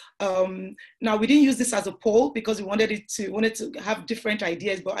beginning. Now we didn't use this as a poll because we wanted to have different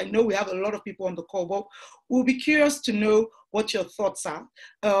ideas, but I know we have a lot of people on the call, but we'll be curious to know what your thoughts are.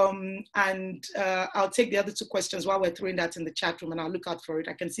 And I'll take the other 2 questions while we're throwing that in the chat room and I'll look out for it.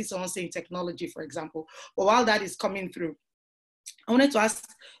 I can see someone saying technology, for example. But while that is coming through, I wanted to ask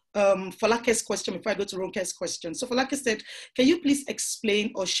Falake's question before I go to Ronke's question. So Falake said, can you please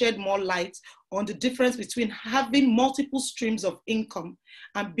explain or shed more light on the difference between having multiple streams of income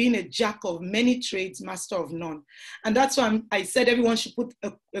and being a jack of many trades, master of none? And that's why I said everyone should put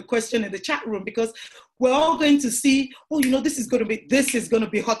a question in the chat room, because we're all going to see, this is going to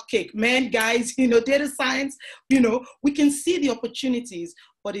be hot cake. Man, guys, data science, we can see the opportunities,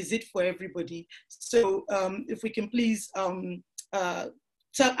 but is it for everybody? So if we can please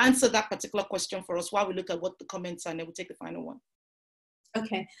answer that particular question for us while we look at what the comments are, and then we'll take the final one.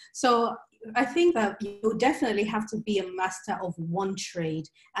 Okay, so I think that you definitely have to be a master of one trade,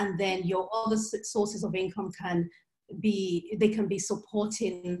 and then your other sources of income can be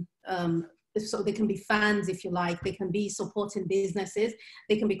supporting, so they can be fans, if you like, they can be supporting businesses,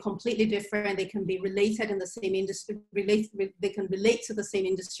 they can be completely different, they can be related in the same industry, they can relate to the same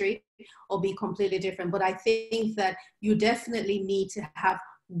industry or be completely different. But I think that you definitely need to have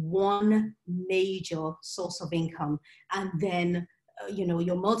one major source of income, and then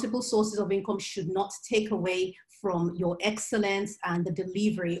your multiple sources of income should not take away from your excellence and the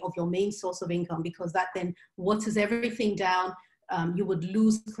delivery of your main source of income, because that then waters everything down. You would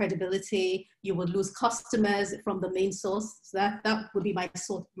lose credibility, you would lose customers from the main source. So that would be my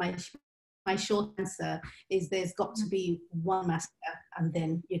short answer, is there's got to be one master and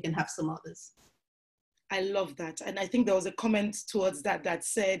then you can have some others. I love that. And I think there was a comment towards that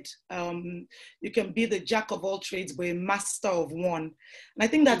said, you can be the jack of all trades, but a master of one. And I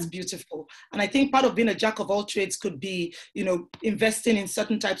think that's beautiful. And I think part of being a jack of all trades could be, investing in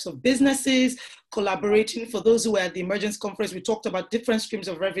certain types of businesses, collaborating. For those who were at the Emergence Conference, we talked about different streams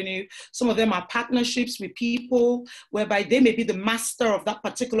of revenue. Some of them are partnerships with people, whereby they may be the master of that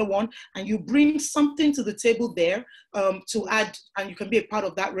particular one, and you bring something to the table there to add, and you can be a part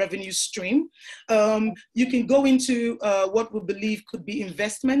of that revenue stream. You can go into what we believe could be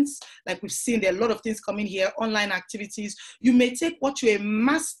investments. Like we've seen, there are a lot of things coming here, online activities. You may take what you're a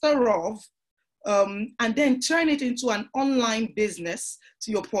master of and then turn it into an online business,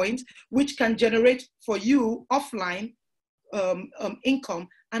 to your point, which can generate for you offline income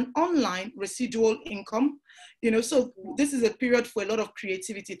and online residual income. So this is a period for a lot of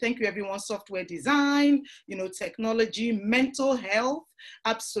creativity. Thank you, everyone. Software design, technology, mental health,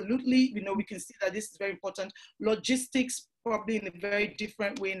 absolutely. We can see that this is very important. Logistics, probably in a very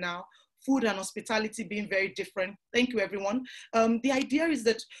different way now. Food and hospitality being very different. Thank you, everyone. The idea is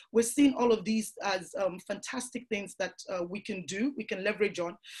that we're seeing all of these as fantastic things that we can do, we can leverage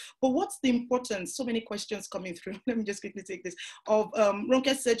on. But what's the importance? So many questions coming through. Let me just quickly take this.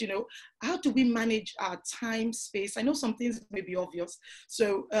 Ronke said, how do we manage our time, space? I know some things may be obvious.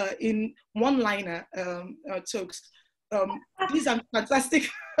 So in one-liner, Tokes, these are fantastic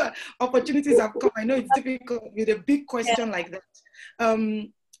opportunities have come. I know it's difficult with a big question like that.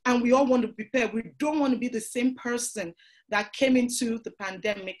 And we all want to prepare. We don't want to be the same person that came into the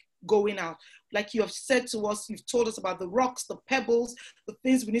pandemic going out. Like you have said to us, you've told us about the rocks, the pebbles, the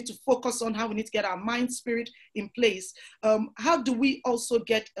things we need to focus on, how we need to get our mind, spirit in place. How do we also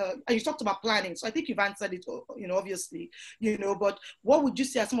get, and you talked about planning, so I think you've answered it, obviously, but what would you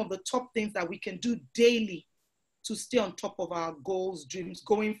say are some of the top things that we can do daily to stay on top of our goals, dreams,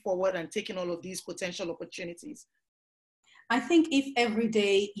 going forward and taking all of these potential opportunities? I think if every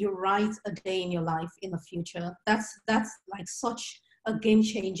day you write a day in your life in the future, that's like such a game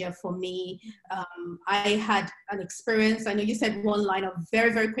changer for me. I had an experience, I know you said one line of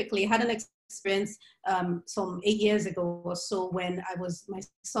very, very quickly, I had an experience some 8 years ago or so when my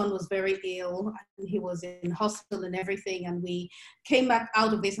son was very ill and he was in hospital and everything, and we came back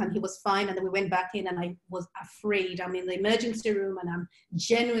out of this and he was fine, and then we went back in and I was afraid. I'm in the emergency room and I'm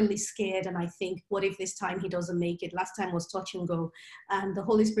genuinely scared, and I think, what if this time he doesn't make it? Last time was touch and go, and the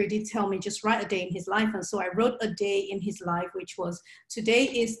Holy Spirit did tell me, just write a day in his life. And so I wrote a day in his life, which was, today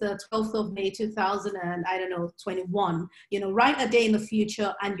is the 12th of May 2021. Write a day in the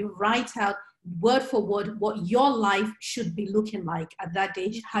future and you write out word for word what your life should be looking like at that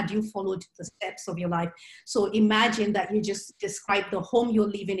day had you followed the steps of your life. So imagine that you just describe the home you're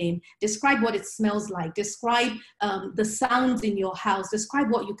living in, describe what it smells like, describe the sounds in your house, describe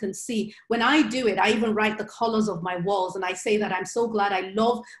what you can see. When I do it, I even write the colors of my walls, and I say that I'm so glad, I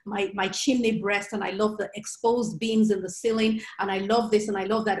love my chimney breast, and I love the exposed beams in the ceiling, and I love this and I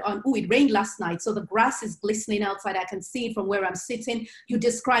love that. Oh, it rained last night, so the grass is glistening outside, I can see it from where I'm sitting. You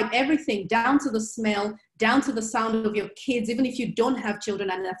describe everything down to the smell, down to the sound of your kids. Even if you don't have children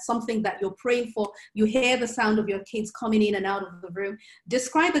and that's something that you're praying for, you hear the sound of your kids coming in and out of the room.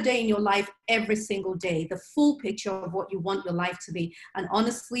 Describe a day in your life every single day, the full picture of what you want your life to be. And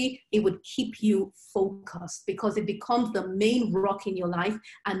honestly, it would keep you focused because it becomes the main rock in your life.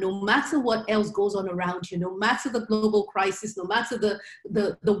 And no matter what else goes on around you, no matter the global crisis, no matter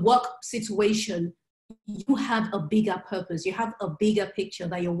the work situation, you have a bigger purpose, you have a bigger picture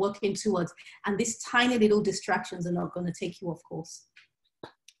that you're working towards, and these tiny little distractions are not going to take you off course.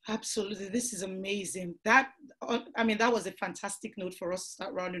 Absolutely, this is amazing. That was a fantastic note for us to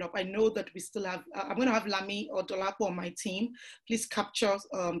start rounding up. I know that we still have, I'm going to have Lami or Dolapo on my team. Please capture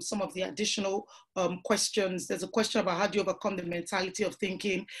some of the additional questions. There's a question about how do you overcome the mentality of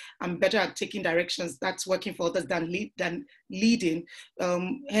thinking I'm better at taking directions that's working for others than leading.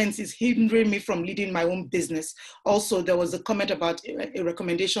 Hence, it's hindering me from leading my own business. Also, there was a comment about a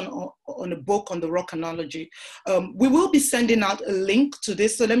recommendation on a book on the rock analogy. We will be sending out a link to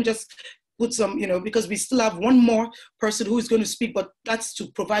this. So let me just put some, because we still have one more person who is going to speak, but that's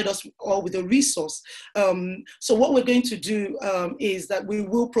to provide us all with a resource. So what we're going to do is that we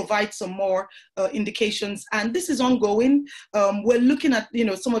will provide some more indications, and this is ongoing. We're looking at,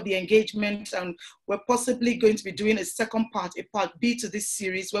 some of the engagement, and we're possibly going to be doing a second part, a part B to this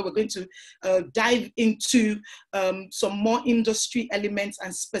series, where we're going to dive into some more industry elements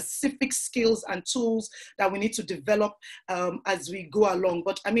and specific skills and tools that we need to develop as we go along.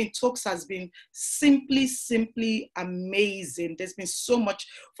 But Talks has been simply amazing. There's been so much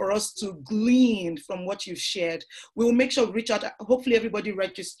for us to glean from what you've shared. We will make sure we reach out. Hopefully everybody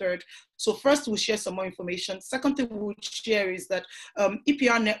registered. So first we'll share some more information. Second thing we'll share is that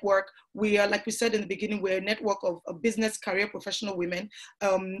EPR Network, we are, like we said in the beginning, we're a network of business, career, professional women.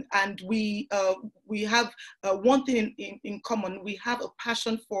 And we have one thing in common. We have a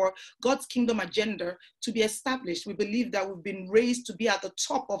passion for God's kingdom agenda to be established. We believe that we've been raised to be at the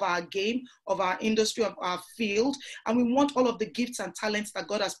top of our game, of our industry, of our field. And we want all of the gifts and talents that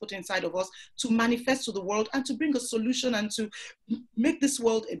God has put inside of us to manifest to the world and to bring a solution and to make this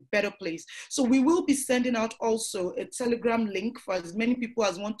world a better place. So we will be sending out also a Telegram link for as many people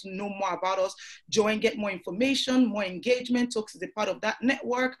as want to know more about us. Join, get more information, more engagement. Talks is a part of that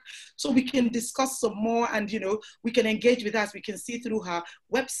network. So we can discuss some more, and we can engage with us. We can see through her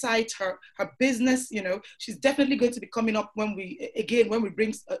website, her business. She's definitely going to be coming up when we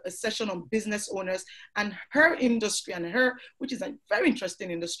bring a session on business owners and her industry, and which is a very interesting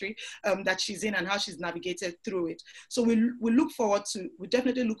industry that she's in, and how she's navigated through it. So we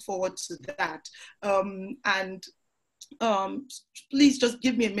definitely look forward to that. Please just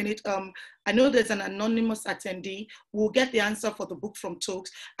give me a minute. I know there's an anonymous attendee. We'll get the answer for the book from Tokes.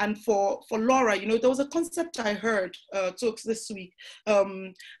 And for Laura, there was a concept I heard, Tokes, this week,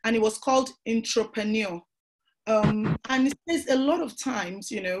 and it was called intrapreneur. And it says a lot of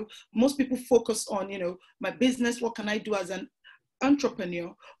times, most people focus on, my business, what can I do as an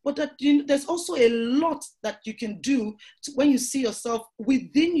entrepreneur, but that there's also a lot that you can do when you see yourself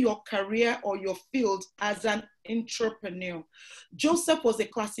within your career or your field as an entrepreneur. Joseph was a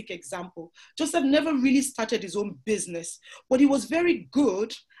classic example. Joseph never really started his own business, but he was very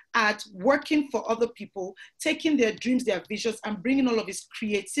good at working for other people, taking their dreams, their visions, and bringing all of his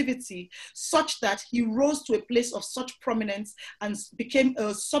creativity such that he rose to a place of such prominence and became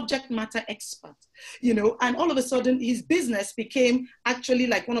a subject matter expert, you know, and all of a sudden his business became actually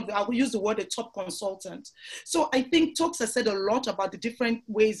like one of the, I will use the word, a top consultant. So I think Tokes has said a lot about the different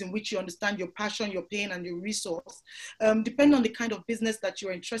ways in which you understand your passion, your pain, and your resource. Depending on the kind of business that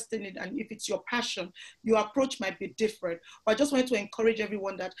you're interested in, and if it's your passion, your approach might be different. But I just wanted to encourage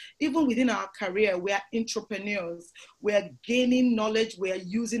everyone that even within our career, we are entrepreneurs. We are gaining knowledge. We are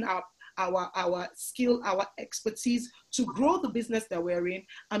using our skill, our expertise to grow the business that we're in,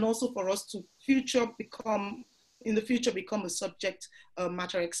 and also for us to in the future become a subject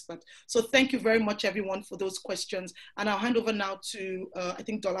matter expert. So thank you very much, everyone, for those questions. And I'll hand over now to, I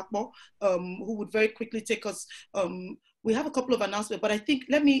think, Dolapo, who would very quickly take us. We have a couple of announcements, but I think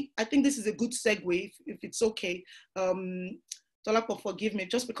this is a good segue, if it's okay. Dolapo, forgive me,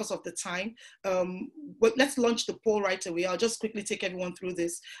 just because of the time. But let's launch the poll right away. I'll just quickly take everyone through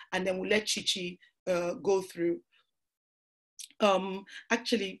this, and then we'll let Chichi go through.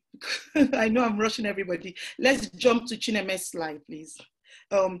 Actually, I know I'm rushing everybody. Let's jump to Chineme's slide, please.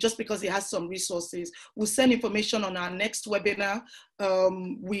 Just because it has some resources. We'll send information on our next webinar.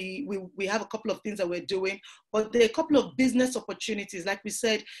 We have a couple of things that we're doing, but there are a couple of business opportunities. Like we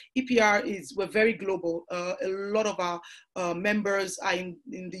said, EPR we're very global. A lot of our members are in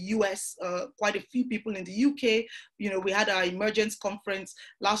the US, quite a few people in the UK. You know, we had our Emergence conference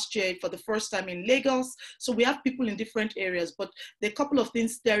last year for the first time in Lagos. So we have people in different areas, but there are a couple of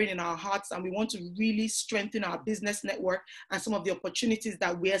things stirring in our hearts, and we want to really strengthen our business network and some of the opportunities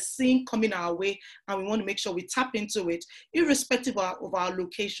that we are seeing coming our way, and we want to make sure we tap into it, irrespective of our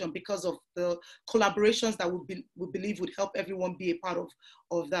location, because of the collaborations that we believe would help everyone be a part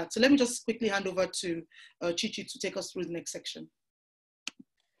of that. So let me just quickly hand over to Chichi to take us through the next section.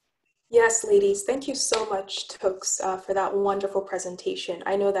 Yes, ladies, thank you so much, Tokes, for that wonderful presentation.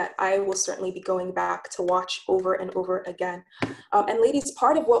 I know that I will certainly be going back to watch over and over again. And ladies,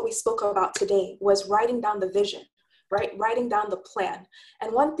 part of what we spoke about today was writing down the vision, right? Writing down the plan.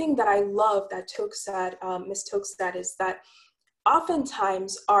 And one thing that I love that Tokes said, Ms. Tokes said, is that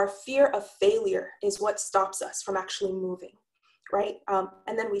oftentimes our fear of failure is what stops us from actually moving, right?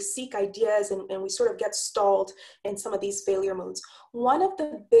 And then we seek ideas and we sort of get stalled in some of these failure modes. One of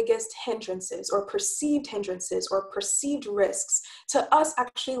the biggest hindrances or perceived risks to us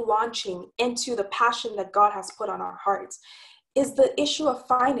actually launching into the passion that God has put on our hearts is the issue of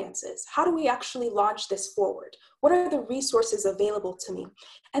finances. How do we actually launch this forward? What are the resources available to me?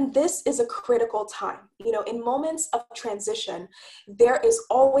 And this is a critical time. You know, in moments of transition, there is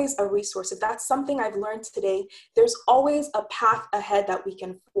always a resource. If that's something I've learned today, there's always a path ahead that we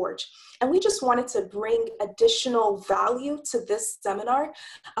can forge. And we just wanted to bring additional value to this seminar,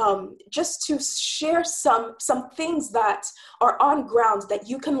 just to share some things that are on ground that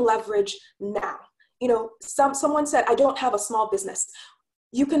you can leverage now. You know, someone said, I don't have a small business.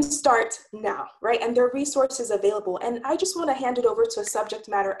 You can start now, right? And there are resources available. And I just want to hand it over to a subject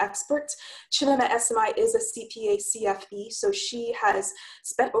matter expert. Chineme SMI is a CPA CFE, so she has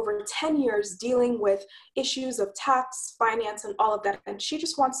spent over 10 years dealing with issues of tax, finance, and all of that. And she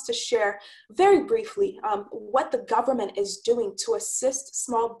just wants to share very briefly what the government is doing to assist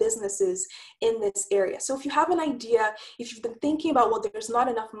small businesses in this area. So if you have an idea, if you've been thinking about, well, there's not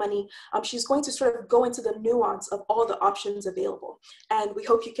enough money, she's going to sort of go into the nuance of all the options available. And we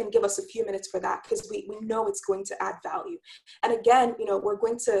hope you can give us a few minutes for that, because we know it's going to add value. And again, you know, we're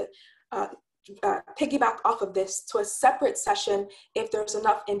going to piggyback off of this to a separate session if there's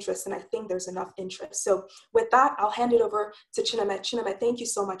enough interest, and I think there's enough interest. So with that, I'll hand it over to Chineme. Chineme, thank you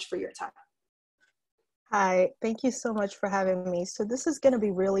so much for your time. Hi, thank you so much for having me. So this is going to be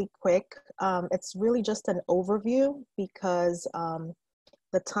really quick. It's really just an overview, because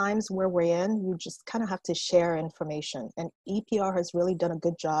the times where we're in, you just kind of have to share information. And EPR has really done a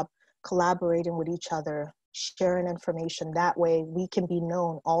good job collaborating with each other, sharing information. That way we can be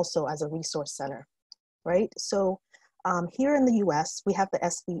known also as a resource center, right? So here in the US, we have the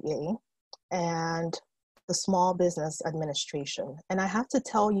SBA and the Small Business Administration. And I have to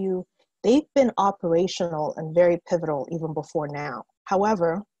tell you, they've been operational and very pivotal even before now.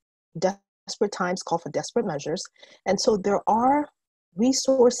 However, desperate times call for desperate measures. And so there are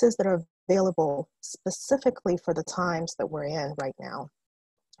resources that are available specifically for the times that we're in right now.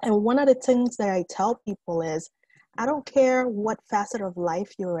 And one of the things that I tell people is, I don't care what facet of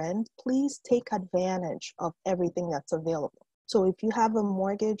life you're in, please take advantage of everything that's available. So if you have a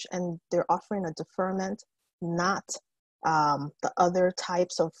mortgage and they're offering a deferment, not the other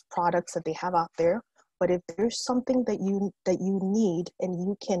types of products that they have out there, But if there's something that you need and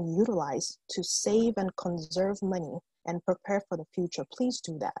you can utilize to save and conserve money and prepare for the future, please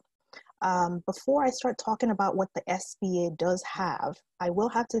do that. Before I start talking about what the SBA does have, I will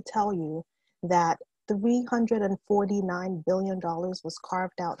have to tell you that $349 billion was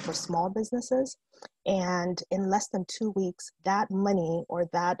carved out for small businesses. And in less than 2 weeks, that money or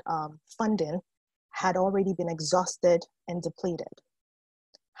that funding had already been exhausted and depleted.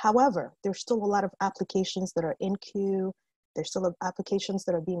 However, there's still a lot of applications that are in queue. There's still applications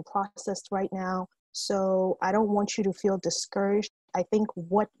that are being processed right now. So I don't want you to feel discouraged. I think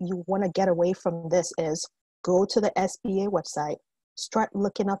what you want to get away from this is go to the SBA website, start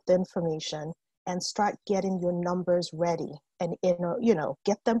looking up the information, and start getting your numbers ready. And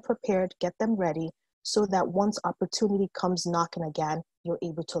get them prepared, get them ready, so that once opportunity comes knocking again, you're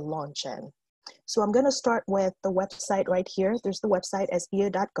able to launch in. So I'm going to start with the website right here. There's the website,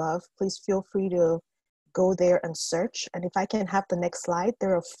 sba.gov. Please feel free to go there and search. And if I can have the next slide,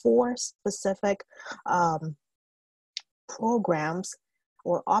 there are 4 specific programs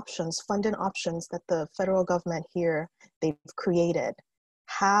or options, funding options that the federal government here, they've created.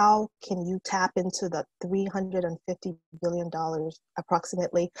 How can you tap into the $350 billion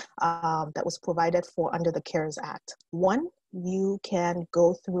approximately that was provided for under the CARES Act? 1, you can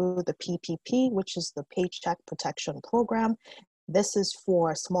go through the PPP, which is the Paycheck Protection Program. This is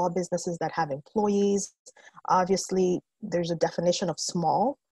for small businesses that have employees. Obviously, there's a definition of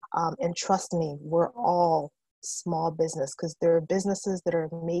small, and trust me, we're all small business, because there are businesses that are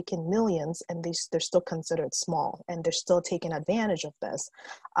making millions and they're still considered small and they're still taking advantage of this.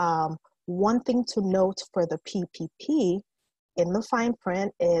 One thing to note for the PPP in the fine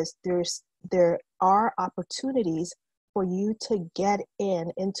print is there are opportunities for you to get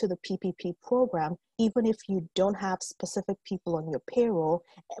into the PPP program, even if you don't have specific people on your payroll,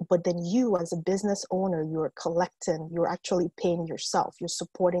 but then you as a business owner, you're actually paying yourself, you're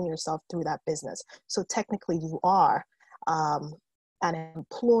supporting yourself through that business. So technically you are an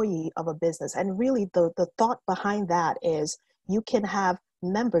employee of a business. And really the thought behind that is you can have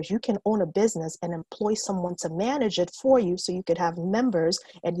members, you can own a business and employ someone to manage it for you, so you could have members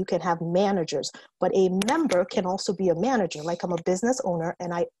and you can have managers. But a member can also be a manager. Like, I'm a business owner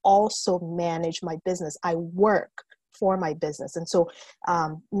and I also manage my business. I work for my business. And so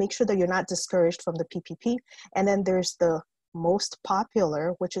make sure that you're not discouraged from the PPP. And then there's the most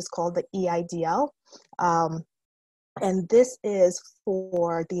popular, which is called the EIDL. And this is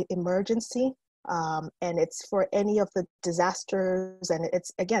for the emergency. And it's for any of the disasters. And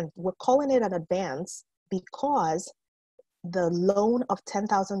it's, again, we're calling it an advance because the loan of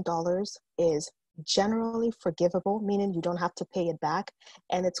 $10,000 is generally forgivable, meaning you don't have to pay it back.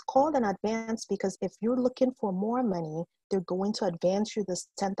 And it's called an advance because if you're looking for more money, they're going to advance you this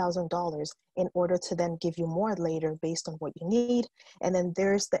 $10,000 in order to then give you more later based on what you need. And then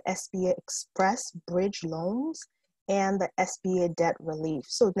there's the SBA Express Bridge Loans and the SBA Debt Relief.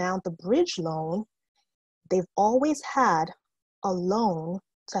 So now the bridge loan, they've always had a loan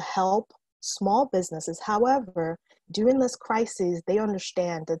to help small businesses. However, during this crisis, they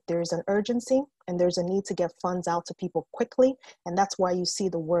understand that there's an urgency and there's a need to get funds out to people quickly. And that's why you see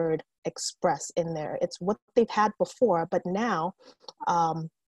the word express in there. It's what they've had before, but now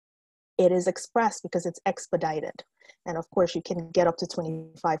it is express because it's expedited. And of course, you can get up to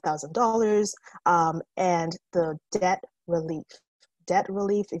 $25,000 and the debt relief. Debt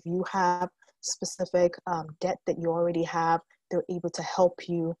relief, if you have specific debt that you already have, they're able to help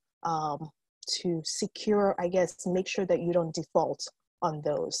you to secure, I guess, make sure that you don't default on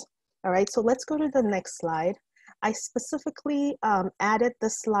those. All right, so let's go to the next slide. I specifically added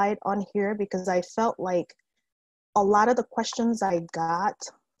this slide on here because I felt like a lot of the questions I got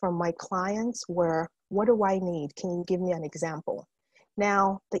from my clients were, what do I need? Can you give me an example?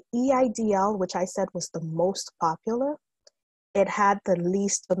 Now, the EIDL, which I said was the most popular, it had the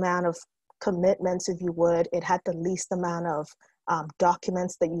least amount of commitments, if you would. It had the least amount of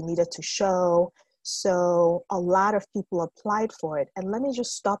documents that you needed to show. So a lot of people applied for it. And let me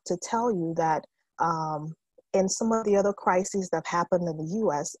just stop to tell you that in some of the other crises that have happened in the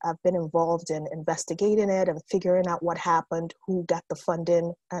US, I've been involved in investigating it and figuring out what happened, who got the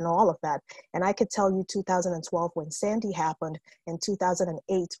funding and all of that. And I could tell you 2012 when Sandy happened, and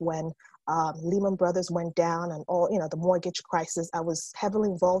 2008 when Lehman Brothers went down and all, the mortgage crisis. I was heavily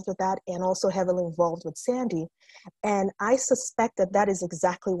involved with that and also heavily involved with Sandy. And I suspect that that is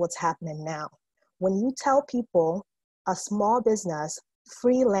exactly what's happening now. When you tell people, a small business,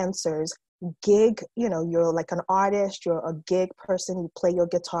 freelancers, gig, you're like an artist, you're a gig person, you play your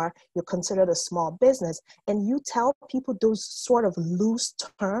guitar, you're considered a small business, and you tell people those sort of loose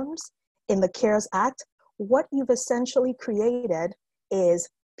terms in the CARES Act, what you've essentially created is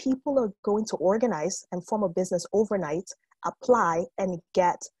people are going to organize and form a business overnight, apply, and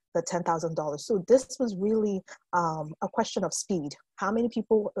get the $10,000. So this was really a question of speed. How many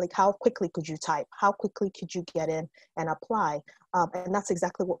people, like how quickly could you type? How quickly could you get in and apply? And that's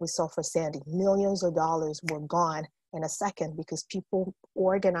exactly what we saw for Sandy. Millions of dollars were gone in a second because people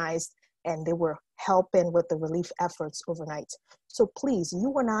organized and they were helping with the relief efforts overnight. So please,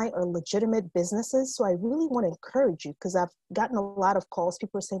 you and I are legitimate businesses. So I really want to encourage you, because I've gotten a lot of calls.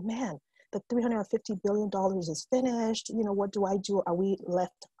 People are saying, man, the $350 billion is finished. You know, what do I do? Are we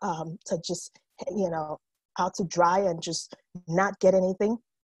left to just, out to dry and just not get anything?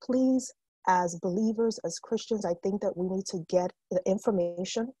 Please, as believers, as Christians, I think that we need to get the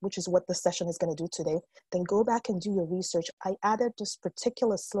information, which is what the session is going to do today. Then go back and do your research. I added this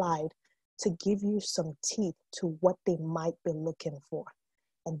particular slide to give you some teeth to what they might be looking for.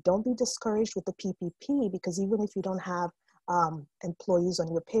 And don't be discouraged with the PPP, because even if you don't have employees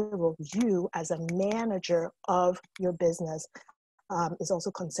on your payroll, you as a manager of your business is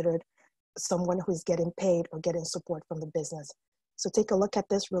also considered someone who is getting paid or getting support from the business. So take a look at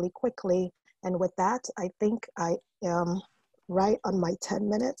this really quickly. And with that, I think I am right on my 10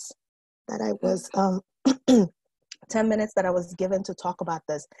 minutes that I was 10 minutes that I was given to talk about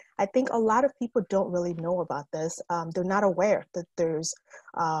this. I think a lot of people don't really know about this. They're not aware that there's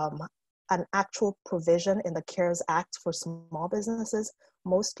an actual provision in the CARES Act for small businesses.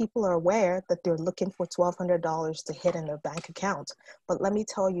 Most people are aware that they're looking for $1,200 to hit in their bank account. But let me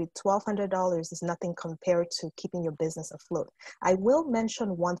tell you, $1,200 is nothing compared to keeping your business afloat. I will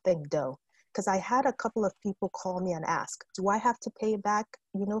mention one thing though, because I had a couple of people call me and ask, do I have to pay back?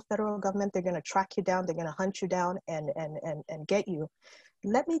 You know, federal government, they're going to track you down, they're going to hunt you down and get you.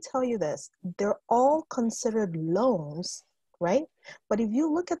 Let me tell you this, they're all considered loans, right? But if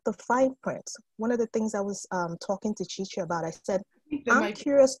you look at the fine print, one of the things I was talking to Chichi about, I said, I'm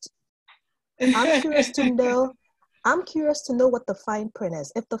curious to know what the fine print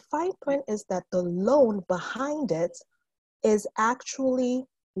is. If the fine print is that the loan behind it is actually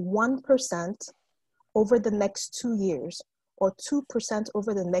 1% over the next 2 years or 2%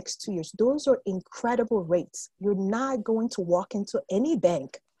 over the next 2 years, those are incredible rates. You're not going to walk into any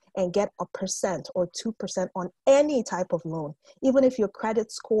bank and get 1% or 2% on any type of loan, even if your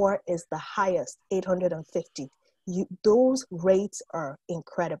credit score is the highest, 850. Those rates are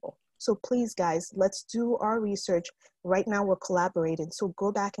incredible. So please, guys, let's do our research. Right now we're collaborating. So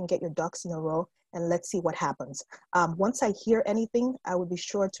go back and get your ducks in a row and let's see what happens. Once I hear anything, I will be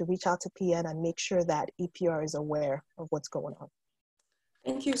sure to reach out to PN and make sure that EPR is aware of what's going on.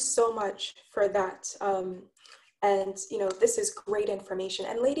 Thank you so much for that. And, this is great information.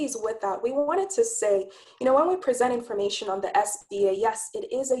 And ladies, with that, we wanted to say, when we present information on the SBA, yes,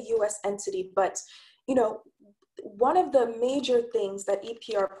 it is a US entity, but, one of the major things that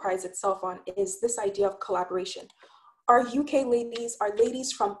EPR prides itself on is this idea of collaboration. Our UK ladies, our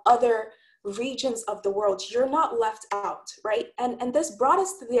ladies from other regions of the world, you're not left out, right? And this brought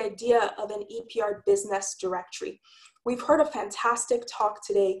us to the idea of an EPR business directory. We've heard a fantastic talk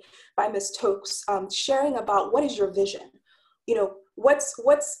today by Ms. Tokes sharing about what is your vision?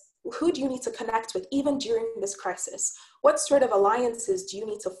 Who do you need to connect with even during this crisis? What sort of alliances do you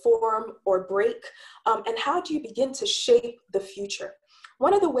need to form or break? And how do you begin to shape the future?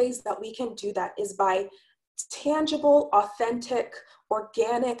 One of the ways that we can do that is by tangible, authentic,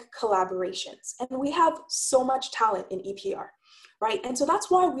 organic collaborations. And we have so much talent in EPR, right? And so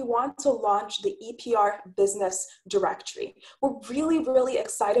that's why we want to launch the EPR Business Directory. We're really, really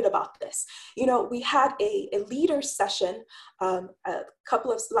excited about this. We had a leader session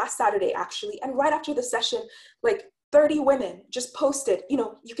last Saturday, actually, and right after the session, 30 women just posted,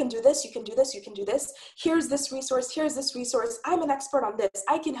 you can do this, you can do this, you can do this. Here's this resource, I'm an expert on this.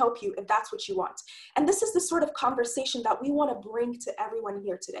 I can help you if that's what you want. And this is the sort of conversation that we want to bring to everyone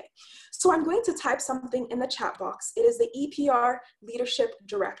here today. So I'm going to type something in the chat box. It is the EPR Leadership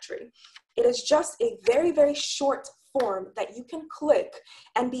Directory. It is just a very, very short form that you can click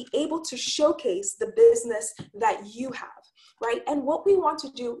and be able to showcase the business that you have. Right? And what we want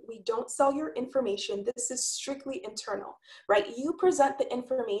to do, we don't sell your information. This is strictly internal, right? You present the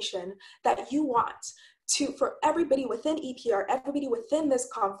information that you want for everybody within EPR, everybody within this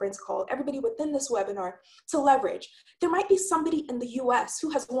conference call, everybody within this webinar to leverage. There might be somebody in the US who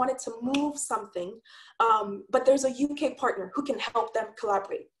has wanted to move something, but there's a UK partner who can help them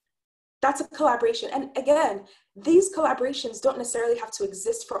collaborate. That's a collaboration. And again, these collaborations don't necessarily have to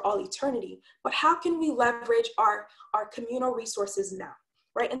exist for all eternity, but how can we leverage our communal resources now,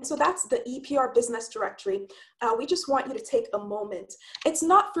 right? And so that's the EPR Business Directory. We just want you to take a moment. It's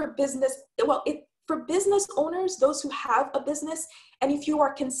not for business, well, For business owners, those who have a business, and if you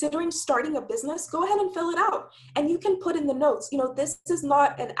are considering starting a business, go ahead and fill it out. And you can put in the notes, you know, this is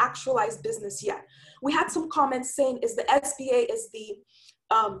not an actualized business yet. We had some comments saying, is the SBA,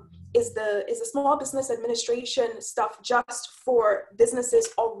 is the Small Business Administration stuff just for businesses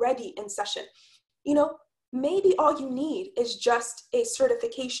already in session? You know, maybe all you need is just a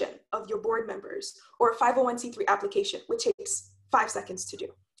certification of your board members or a 501c3 application, which takes 5 seconds to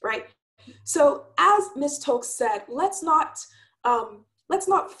do, right? So as Ms. Toka said, let's not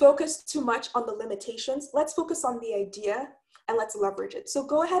focus too much on the limitations. Let's focus on the idea and let's leverage it. So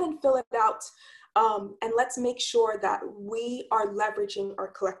go ahead and fill it out, and let's make sure that we are leveraging our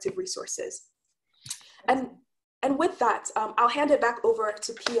collective resources. And with that, I'll hand it back over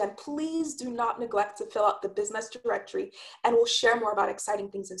to PN. Please do not neglect to fill out the business directory, and we'll share more about exciting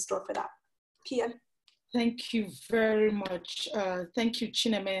things in store for that. PN. Thank you very much. Thank you,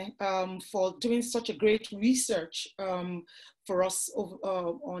 Chineme, for doing such a great research for us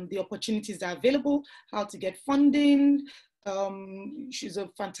on the opportunities that are available, how to get funding. She's a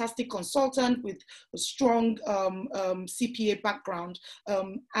fantastic consultant with a strong CPA background,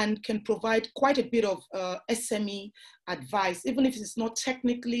 and can provide quite a bit of SME advice, even if it's not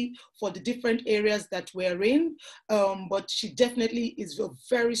technically for the different areas that we're in, but she definitely is a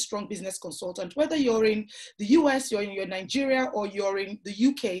very strong business consultant. Whether you're in the US, you're in Nigeria, or you're in the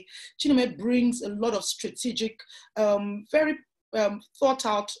UK, Chineme brings a lot of strategic, very thought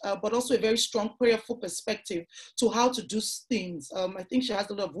out, but also a very strong prayerful perspective to how to do things. I think she has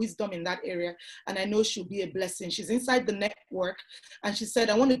a lot of wisdom in that area, and I know she'll be a blessing. She's inside the network, and she said,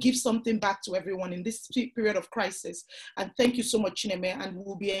 I want to give something back to everyone in this period of crisis. And thank you so much, Chineme, and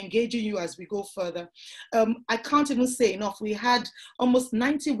we'll be engaging you as we go further. I can't even say enough. We had almost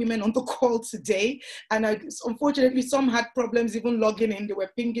 90 women on the call today, and unfortunately, some had problems even logging in. They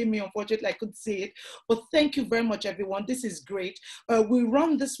were pinging me. Unfortunately, I couldn't see it. But thank you very much, everyone. This is great. We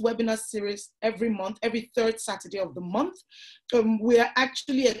run this webinar series every month, every third Saturday of the month. We are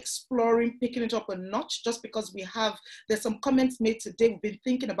actually exploring picking it up a notch, just because there's some comments made today. We've been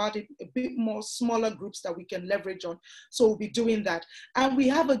thinking about it, a bit more smaller groups that we can leverage on. So we'll be doing that. And we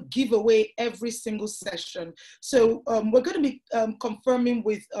have a giveaway every single session. So we're going to be confirming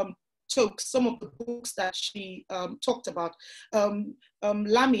with Toka some of the books that she talked about.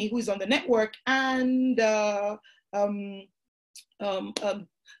 Lami, who is on the network, and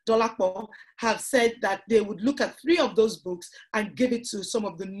Dolapo have said that they would look at 3 of those books and give it to some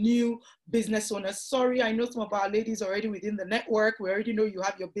of the new business owners. Sorry, I know some of our ladies already within the network. We already know you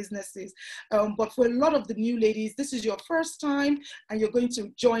have your businesses. But for a lot of the new ladies, this is your first time and you're going to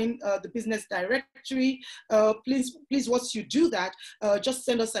join the business directory. Please, once you do that, just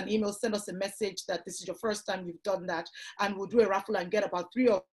send us an email, send us a message that this is your first time you've done that, and we'll do a raffle and get about 3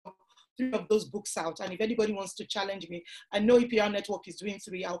 of those books out. And if anybody wants to challenge me, I know EPR Network is doing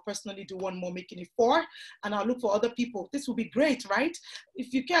 3. I'll personally do 1 more, making it 4, and I'll look for other people. This will be great, right?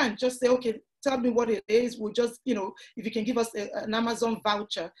 If you can, just say, okay, tell me what it is. We'll just, you know, if you can give us an Amazon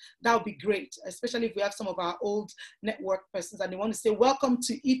voucher, that would be great, especially if we have some of our old network persons and they want to say, welcome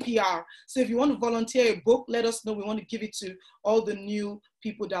to EPR. So if you want to volunteer a book, let us know. We want to give it to all the new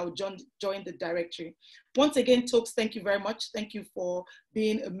people that will join the directory. Once again, Toka, thank you very much. Thank you for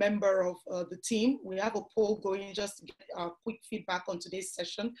being a member of the team. We have a poll going just to get quick feedback on today's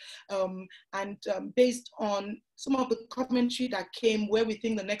session. Based on some of the commentary that came where we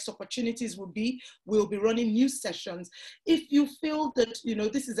think the next opportunities will be, we'll be running new sessions. If you feel that, you know,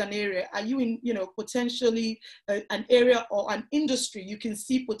 this is an area, are you in, you know, potentially an area or an industry you can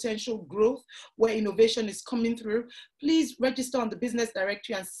see potential growth where innovation is coming through, please register on the business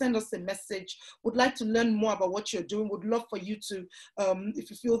directory and send us a message. Would like to learn more about what you're doing. Would love for you to, if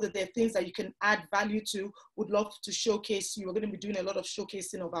you feel that there are things that you can add value to, would love to showcase you. We're going to be doing a lot of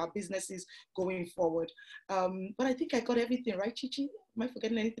showcasing of our businesses going forward. But I think I got everything right, Chichi. Am I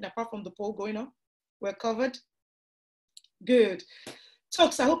forgetting anything apart from the poll going on? We're covered? Good.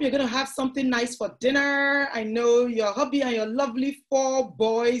 Toka, I hope you're going to have something nice for dinner. I know your hubby and your lovely 4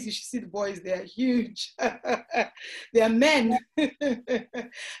 boys. You should see the boys. They're huge. They are men.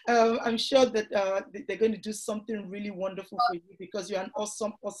 I'm sure that they're going to do something really wonderful for you because you're an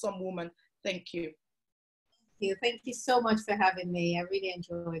awesome, awesome woman. Thank you. Thank you so much for having me. I really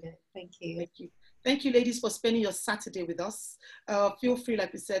enjoyed it. Thank you. Thank you. Thank you, ladies, for spending your Saturday with us. Feel free,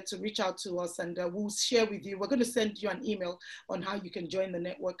 like we said, to reach out to us and we'll share with you. We're going to send you an email on how you can join the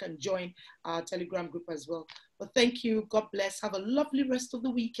network and join our Telegram group as well. But thank you. God bless. Have a lovely rest of the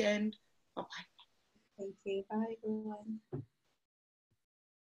weekend. Bye-bye. Thank you. Bye, everyone.